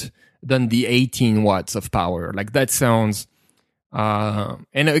confident than the 18 watts of power. Like, that sounds... and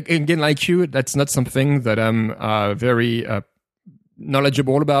again, like you, that's not something that I'm very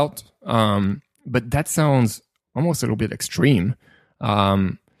knowledgeable about. But that sounds almost a little bit extreme.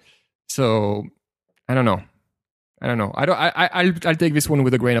 So I don't know. I'll take this one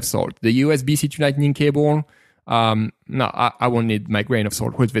with a grain of salt. The USB-C to Lightning cable, No, I won't need my grain of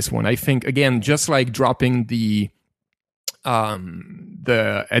salt with this one. I think, again, just like dropping the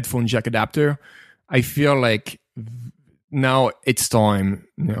headphone jack adapter, I feel like now it's time.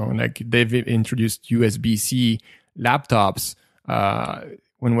 Like they've introduced USB-C laptops.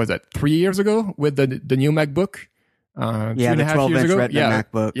 When was that? 3 years ago with the new MacBook. The 12-inch Retina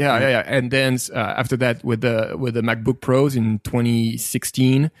MacBook. Yeah. And then after that, with the MacBook Pros in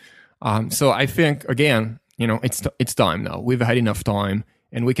 2016. So I think, again, it's time now. We've had enough time,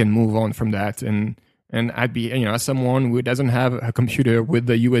 and we can move on from that. And I'd be, as someone who doesn't have a computer with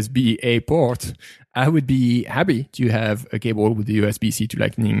the USB-A port, I would be happy to have a cable with the USB-C to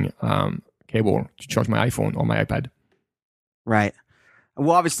Lightning cable to charge my iPhone or my iPad. Right.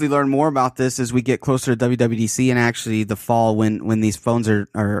 We'll obviously learn more about this as we get closer to WWDC and actually the fall when these phones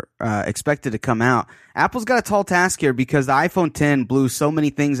are expected to come out. Apple's got a tall task here because the iPhone 10 blew so many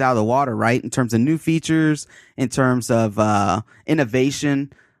things out of the water, right? In terms of new features, in terms of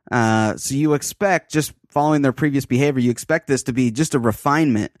innovation. So you expect, just following their previous behavior, you expect this to be just a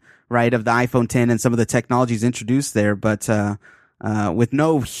refinement, right, of the iPhone 10 and some of the technologies introduced there. But with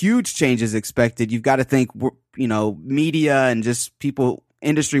no huge changes expected, you've got to think, media and just people,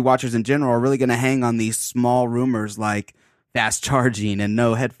 industry watchers in general, are really going to hang on these small rumors like fast charging and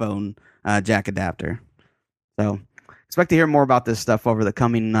no headphone jack adapter. So expect to hear more about this stuff over the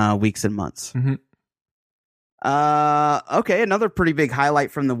coming weeks and months. Mm-hmm. Okay, another pretty big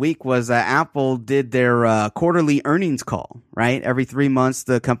highlight from the week was Apple did their quarterly earnings call, right? Every 3 months,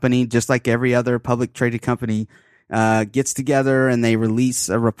 the company, just like every other public traded company, gets together and they release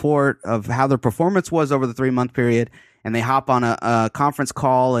a report of how their performance was over the 3-month period, and they hop on a conference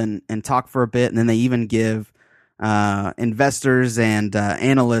call and talk for a bit, and then they even give investors and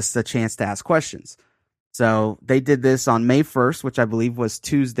analysts a chance to ask questions. So they did this on May 1st, which I believe was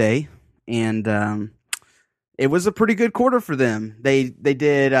Tuesday, and it was a pretty good quarter for them. They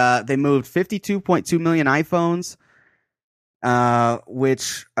moved 52.2 million iPhones,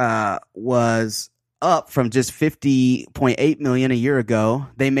 which was up from just 50.8 million a year ago.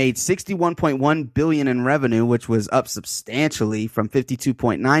 They made 61.1 billion in revenue, which was up substantially from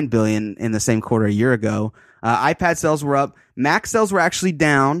 52.9 billion in the same quarter a year ago. iPad sales were up. Mac sales were actually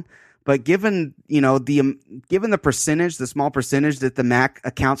down, but given the percentage, the small percentage that the Mac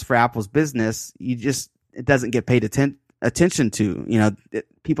accounts for Apple's business, it doesn't get paid attention to.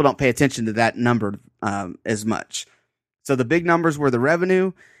 People don't pay attention to that number as much. So the big numbers were the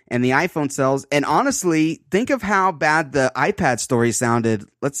revenue and the iPhone sales. And honestly, think of how bad the iPad story sounded,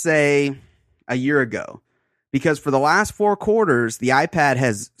 let's say, a year ago. Because for the last 4 quarters, the iPad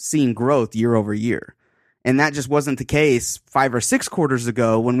has seen growth year over year. And that just wasn't the case 5 or 6 quarters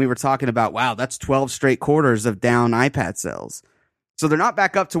ago when we were talking about, wow, that's 12 straight quarters of down iPad sales. So they're not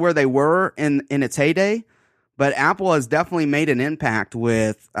back up to where they were in its heyday, but Apple has definitely made an impact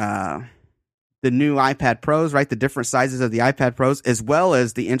with the new iPad Pros, right? The different sizes of the iPad Pros, as well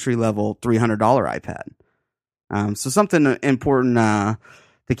as the entry-level $300 iPad. So something important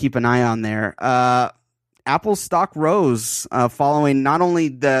to keep an eye on there. Apple's stock rose following not only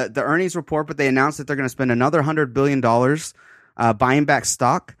the earnings report, but they announced that they're going to spend another $100 billion buying back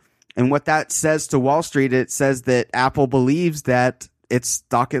stock. And what that says to Wall Street, it says that Apple believes that its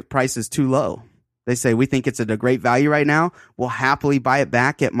stock price is too low. They say, we think it's at a great value right now. We'll happily buy it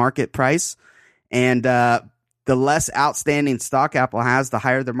back at market price. And the less outstanding stock Apple has, the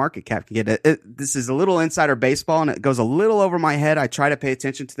higher their market cap can get. This is a little insider baseball, and it goes a little over my head. I try to pay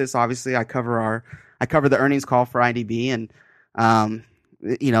attention to this. Obviously, I cover the earnings call for IDB, and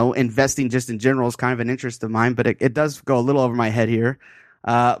investing just in general is kind of an interest of mine. But it does go a little over my head here.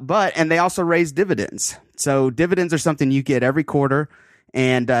 And they also raise dividends. So dividends are something you get every quarter,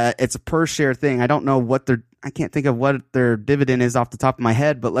 and it's a per share thing. I don't know I can't think of what their dividend is off the top of my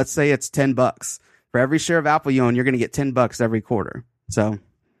head, but let's say it's $10 for every share of Apple you own. You're going to get $10 every quarter. So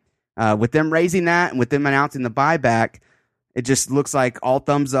with them raising that and with them announcing the buyback, it just looks like all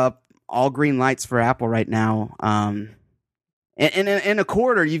thumbs up, all green lights for Apple right now. And in a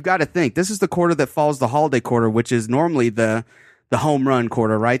quarter, you've got to think this is the quarter that follows the holiday quarter, which is normally the home run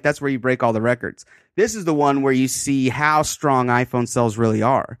quarter, right? That's where you break all the records. This is the one where you see how strong iPhone sales really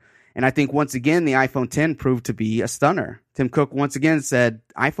are. And I think once again, the iPhone 10 proved to be a stunner. Tim Cook once again said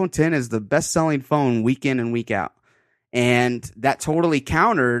iPhone 10 is the best selling phone week in and week out. And that totally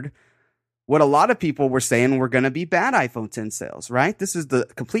countered what a lot of people were saying were going to be bad iPhone 10 sales, right? This is the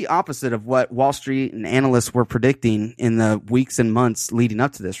complete opposite of what Wall Street and analysts were predicting in the weeks and months leading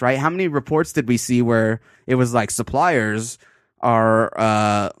up to this, right? How many reports did we see where it was like suppliers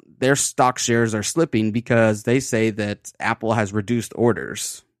are their stock shares are slipping because they say that Apple has reduced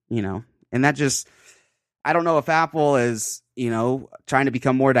orders, and that just I don't know if Apple is, trying to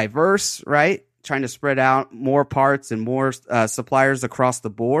become more diverse, right? Trying to spread out more parts and more suppliers across the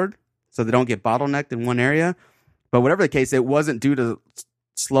board so they don't get bottlenecked in one area. But whatever the case, it wasn't due to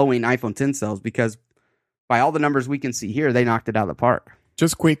slowing iPhone 10 sales, because by all the numbers we can see here, they knocked it out of the park.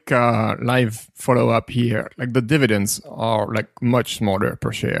 Just quick live follow up here. Like the dividends are like much smaller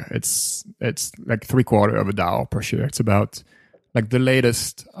per share. It's like $0.75 per share. It's about like the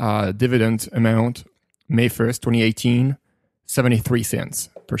latest dividend amount, May 1st, 2018, 73 cents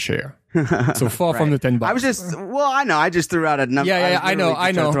per share. So far from the $10. I just threw out a number. Yeah, I know.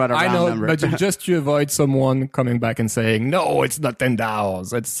 But just to avoid someone coming back and saying, no, it's not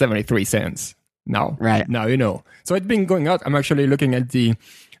 $10, it's 73 cents. Now, right. Now you know. So it's been going up. I'm actually looking at the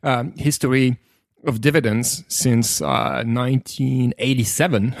history of dividends since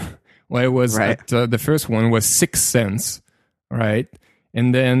 1987, where it was at the first one was 6 cents, right?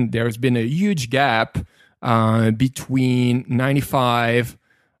 And then there's been a huge gap between 95.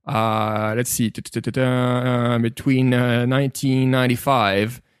 Let's see, between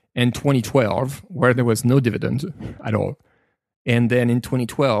 1995 and 2012, where there was no dividend at all, and then in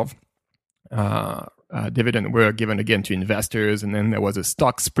 2012. Dividend were given again to investors, and then there was a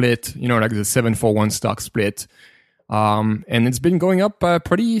stock split, like the 7-for-1 stock split, and it's been going up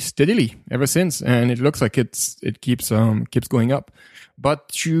pretty steadily ever since, and it looks like it keeps going up. But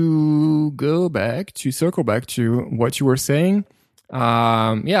to circle back to what you were saying,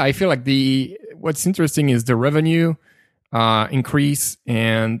 I feel like what's interesting is the revenue increase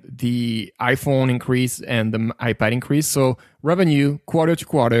and the iPhone increase and the iPad increase. So revenue quarter to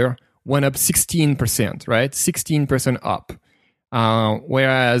quarter went up 16%, right? 16% up.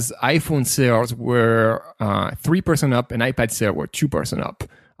 Whereas iPhone sales were 3% up and iPad sales were 2% up.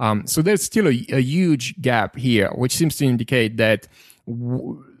 So there's still a huge gap here, which seems to indicate that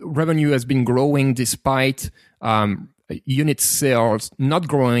revenue has been growing despite unit sales not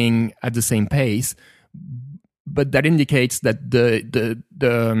growing at the same pace. But that indicates that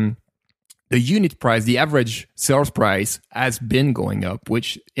the unit price, the average sales price, has been going up,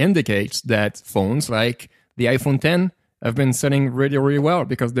 which indicates that phones like the iPhone 10 have been selling really, really well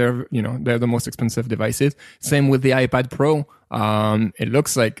because they're the most expensive devices. Same with the iPad Pro. It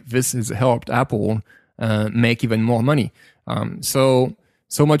looks like this has helped Apple make even more money. So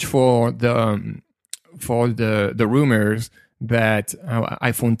much for the rumors that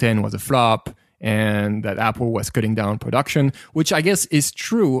iPhone 10 was a flop and that Apple was cutting down production, which I guess is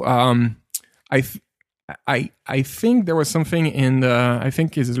true. I think there was something in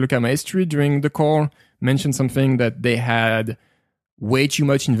Luca Maestri during the call mentioned something that they had way too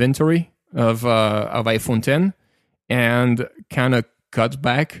much inventory of iPhone 10 and kind of cut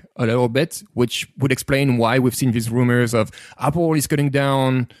back a little bit, which would explain why we've seen these rumors of Apple is cutting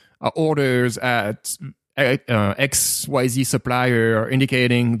down orders at XYZ supplier,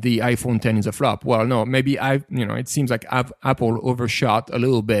 indicating the iPhone 10 is a flop. Well, no, maybe it seems like Apple overshot a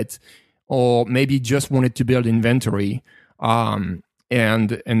little bit, or maybe just wanted to build inventory, and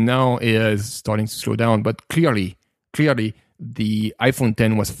now is starting to slow down. But clearly, the iPhone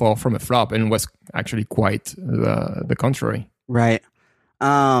 10 was far from a flop and was actually quite the contrary. Right.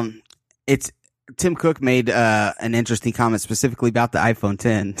 It's Tim Cook made an interesting comment specifically about the iPhone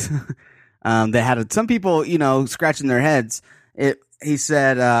 10 that had some people, scratching their heads. He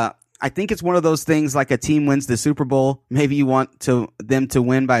said, I think it's one of those things like a team wins the Super Bowl. Maybe you want them to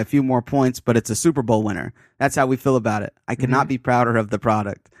win by a few more points, but it's a Super Bowl winner. That's how we feel about it. I could not be prouder of the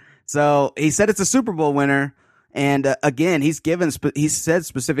product. So he said it's a Super Bowl winner. And again, he said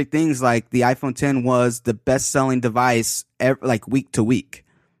specific things like the iPhone 10 was the best selling device like week to week.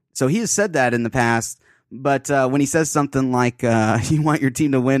 So he has said that in the past. But when he says something like you want your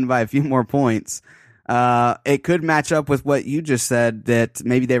team to win by a few more points, it could match up with what you just said, that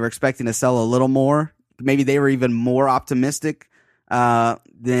maybe they were expecting to sell a little more. Maybe they were even more optimistic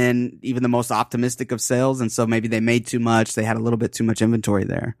than even the most optimistic of sales. And so maybe they made too much. They had a little bit too much inventory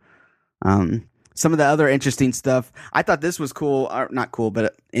there. Some of the other interesting stuff, I thought this was cool, or not cool,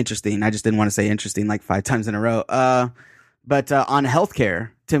 but interesting. I just didn't want to say interesting like 5 times in a row. But on healthcare,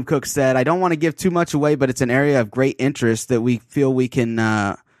 Tim Cook said, I don't want to give too much away, but it's an area of great interest that we feel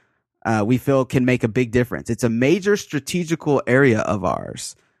can make a big difference. It's a major strategical area of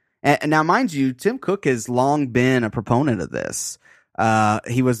ours. And now, mind you, Tim Cook has long been a proponent of this.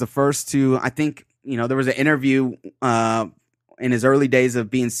 He was the first to, I think, there was an interview in his early days of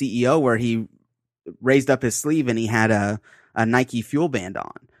being CEO where he raised up his sleeve and he had a Nike Fuel Band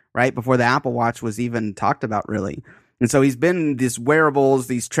on, right? Before the Apple Watch was even talked about, really. And so he's been these wearables,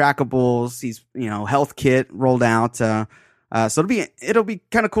 these trackables, these, health kit rolled out. So it'll be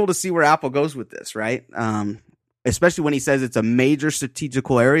kind of cool to see where Apple goes with this, right? Especially when he says it's a major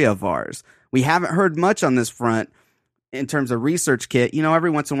strategical area of ours. We haven't heard much on this front in terms of research kit. You know, every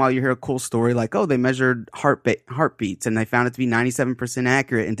once in a while you hear a cool story like, oh, they measured heartbeats and they found it to be 97%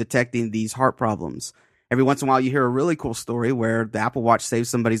 accurate in detecting these heart problems. Every once in a while you hear a really cool story where the Apple Watch saves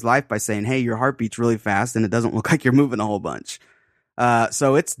somebody's life by saying, hey, your heart beats really fast and it doesn't look like you're moving a whole bunch.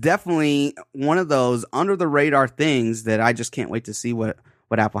 So it's definitely one of those under the radar things that I just can't wait to see what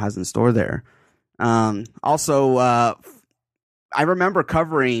Apple has in store there. Also, I remember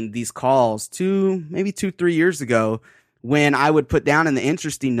covering these calls maybe 2-3 years ago when I would put down in the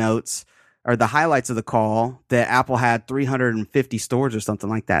interesting notes or the highlights of the call that Apple had 350 stores or something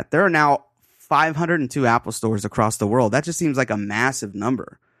like that. There are now 502 Apple stores across the world. That just seems like a massive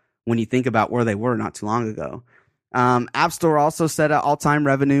number when you think about where they were not too long ago. App Store also set an all-time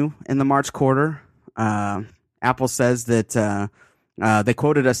revenue in the March quarter. Apple says that they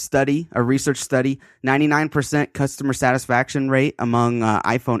quoted a research study, 99% customer satisfaction rate among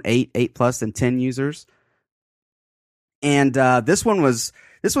iPhone 8, 8 Plus, and 10 users. And this one's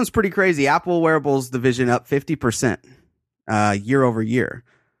pretty crazy. Apple Wearables division up 50% year over year.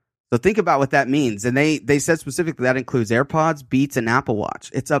 So think about what that means. And they said specifically that includes AirPods, Beats, and Apple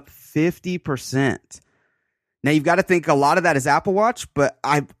Watch. It's up 50%. Now, you've got to think a lot of that is Apple Watch, but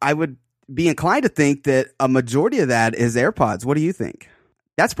I would be inclined to think that a majority of that is AirPods. What do you think?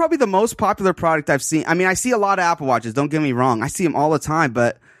 That's probably the most popular product I've seen. I mean, I see a lot of Apple Watches. Don't get me wrong. I see them all the time,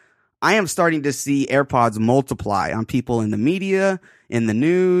 but I am starting to see AirPods multiply on people in the media, in the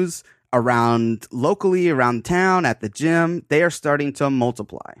news, locally, around town, at the gym. They are starting to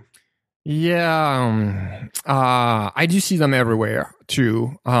multiply. Yeah, I do see them everywhere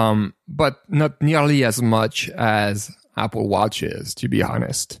too, but not nearly as much as Apple Watches, to be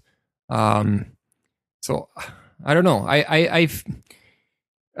honest. So I don't know. I've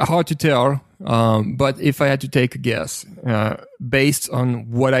hard to tell. But if I had to take a guess, based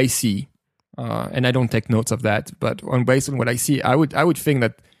on what I see, and I don't take notes of that, but based on what I see, I would think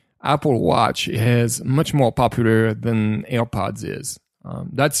that Apple Watch is much more popular than AirPods is.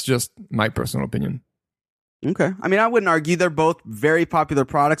 That's just my personal opinion. Okay. I mean, I wouldn't argue. They're both very popular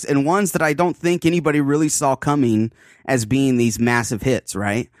products and ones that I don't think anybody really saw coming as being these massive hits,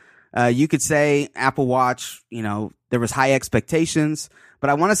 right? You could say Apple Watch, there was high expectations, but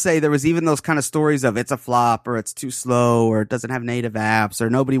I want to say there was even those kind of stories of it's a flop or it's too slow or it doesn't have native apps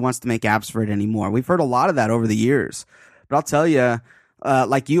or nobody wants to make apps for it anymore. We've heard a lot of that over the years, but I'll tell you,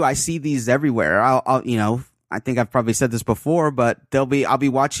 like you, I see these everywhere. I think I've probably said this before, but I'll be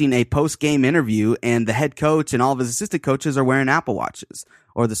watching a post-game interview and the head coach and all of his assistant coaches are wearing Apple Watches,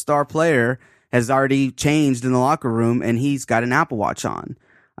 or the star player has already changed in the locker room and he's got an Apple Watch on.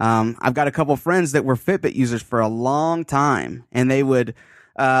 I've got a couple friends that were Fitbit users for a long time, and they would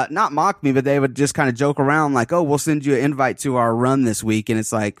not mock me, but they would just kind of joke around like, oh, we'll send you an invite to our run this week. And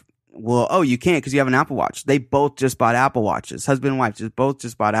it's like, well, oh, you can't because you have an Apple Watch. They both just bought Apple Watches. Husband and wife both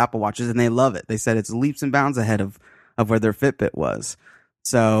just bought Apple Watches, and they love it. They said it's leaps and bounds ahead of where their Fitbit was.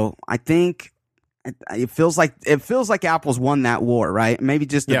 So I think it feels like Apple's won that war, right? Maybe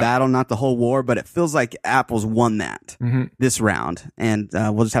just the battle, not the whole war, but it feels like Apple's won that this round, and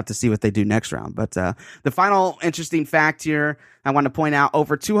we'll just have to see what they do next round. But the final interesting fact here, I want to point out,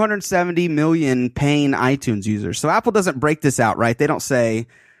 over 270 million paying iTunes users. So Apple doesn't break this out, right? They don't say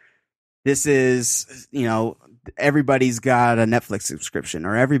this is, everybody's got a Netflix subscription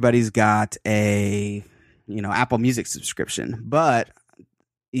or everybody's got a, Apple Music subscription, but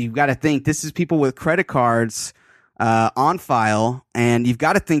you've got to think this is people with credit cards on file, and you've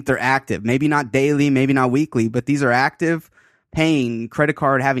got to think they're active. Maybe not daily, maybe not weekly, but these are active, paying, credit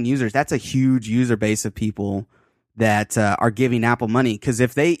card having users. That's a huge user base of people that are giving Apple money. Because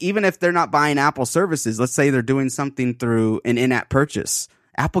even if they're not buying Apple services, let's say they're doing something through an in-app purchase,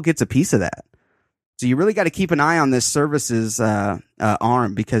 Apple gets a piece of that. So you really got to keep an eye on this services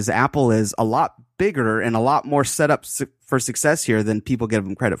arm, because Apple is a lot bigger and a lot more set up for success here than people give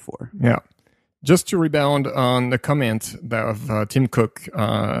them credit for. Yeah. Just to rebound on the comment of Tim Cook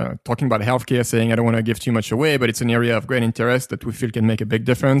talking about healthcare, saying, I don't want to give too much away, but it's an area of great interest that we feel can make a big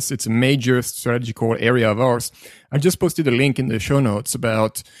difference. It's a major strategical area of ours. I just posted a link in the show notes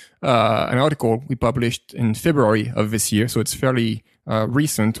about an article we published in February of this year. So it's fairly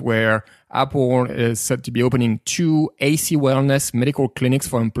recent, where Apple is said to be opening 2 AC Wellness medical clinics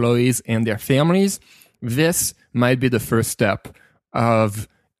for employees and their families. This might be the first step of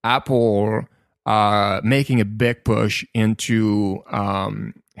Apple making a big push into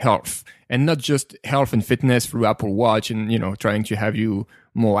health, and not just health and fitness through Apple Watch and trying to have you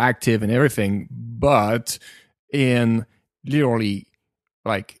more active and everything, but in literally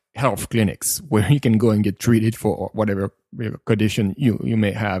like health clinics where you can go and get treated for whatever condition you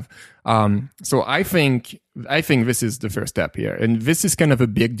may have. So I think this is the first step here, and this is kind of a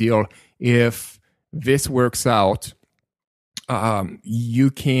big deal. If this works out,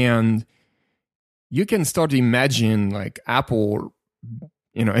 you can start to imagine like Apple.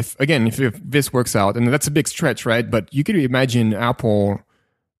 If this works out, and that's a big stretch, right? But you could imagine Apple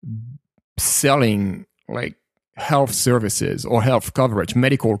selling like health services or health coverage,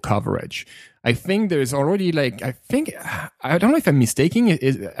 medical coverage. I think there's already I don't know if I'm mistaking.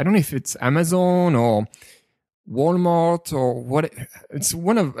 I don't know if it's Amazon or Walmart or what. It's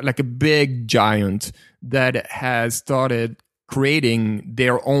one of like a big giant that has started creating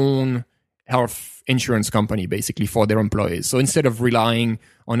their own health insurance company basically for their employees. So instead of relying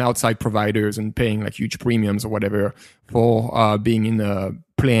on outside providers and paying like huge premiums or whatever for being in a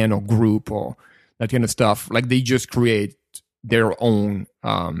plan or group or that kind of stuff, like they just create their own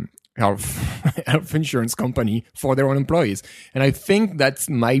health insurance company for their own employees. And I think that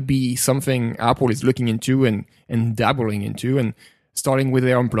might be something Apple is looking into and dabbling into, and starting with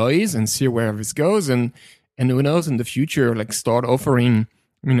their employees and see where this goes. And who knows, in the future, like start offering,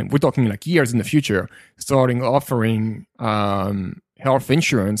 we're talking like years in the future, starting offering health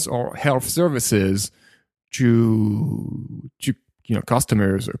insurance or health services to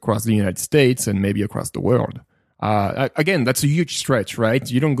customers across the United States and maybe across the world. Again, that's a huge stretch, right?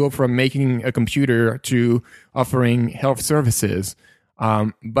 You don't go from making a computer to offering health services.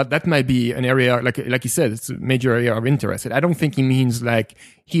 But that might be an area, like you said, it's a major area of interest. I don't think he means like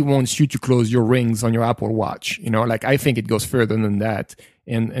he wants you to close your rings on your Apple Watch. I think it goes further than that.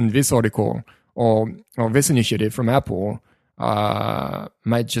 And this article or this initiative from Apple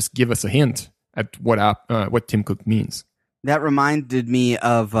might just give us a hint at what Tim Cook means. That reminded me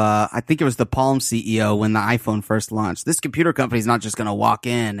of, I think it was the Palm CEO when the iPhone first launched. This computer company is not just going to walk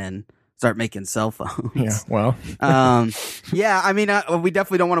in and start making cell phones. Yeah, well. We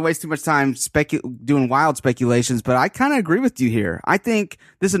definitely don't want to waste too much time doing wild speculations, but I kind of agree with you here. I think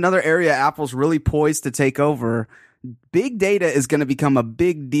this is another area Apple's really poised to take over. Big data is going to become a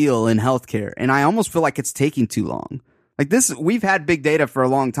big deal in healthcare, and I almost feel like it's taking too long. Like this, we've had big data for a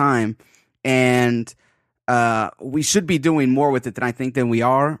long time, and we should be doing more with it than we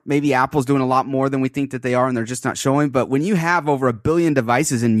are. Maybe Apple's doing a lot more than we think that they are, and they're just not showing. But when you have over 1 billion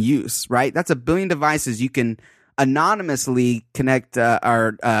devices in use, right? That's 1 billion devices you can anonymously connect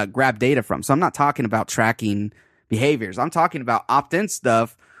or grab data from. So I'm not talking about tracking behaviors. I'm talking about opt-in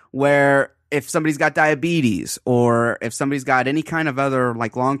stuff where if somebody's got diabetes or if somebody's got any kind of other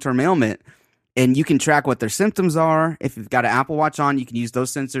like long-term ailment, and you can track what their symptoms are. If you've got an Apple Watch on, you can use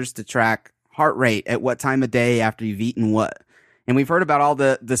those sensors to track heart rate at what time of day after you've eaten what. And we've heard about all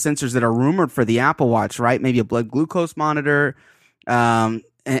the sensors that are rumored for the Apple Watch, right? Maybe a blood glucose monitor, and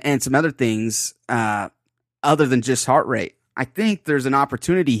some other things other than just heart rate. I think there's an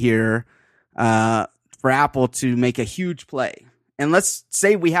opportunity here for Apple to make a huge play. And let's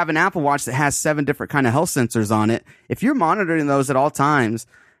say we have an Apple Watch that has 7 different kind of health sensors on it. If you're monitoring those at all times,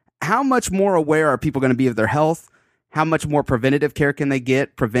 how much more aware are people going to be of their health? How much more preventative care can they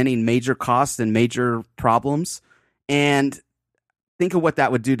get, preventing major costs and major problems? And think of what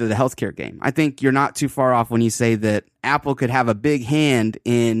that would do to the healthcare game. I think you're not too far off when you say that Apple could have a big hand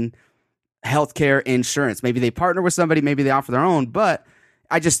in healthcare insurance. Maybe they partner with somebody, maybe they offer their own, but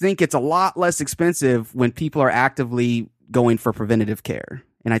I just think it's a lot less expensive when people are actively going for preventative care.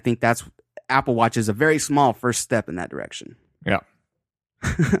 And I think that's Apple Watch is a very small first step in that direction. Yeah.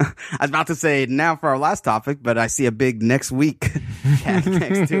 I was about to say now for our last topic, but I see a big next week tag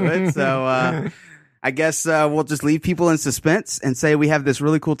next to it. So I guess we'll just leave people in suspense and say we have this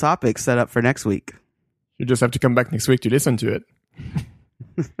really cool topic set up for next week. You just have to come back next week to listen to it.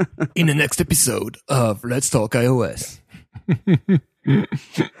 In the next episode of Let's Talk iOS.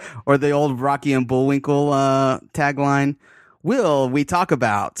 Or the old Rocky and Bullwinkle tagline. Will we talk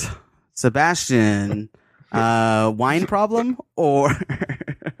about Sebastian wine problem or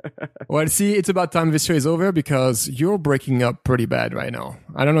Well, see, it's about time this show is over because you're breaking up pretty bad right now.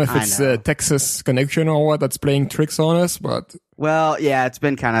 I don't know if it's a Texas connection or what that's playing tricks on us, but well, yeah, it's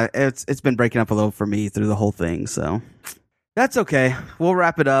been it's been breaking up a little for me through the whole thing, so that's okay. We'll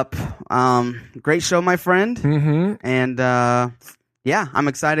wrap it up. Great show, my friend. Mm-hmm. And yeah, I'm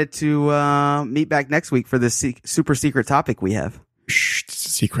excited to meet back next week for this super secret topic we have. Shh, it's a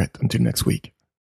secret until next week.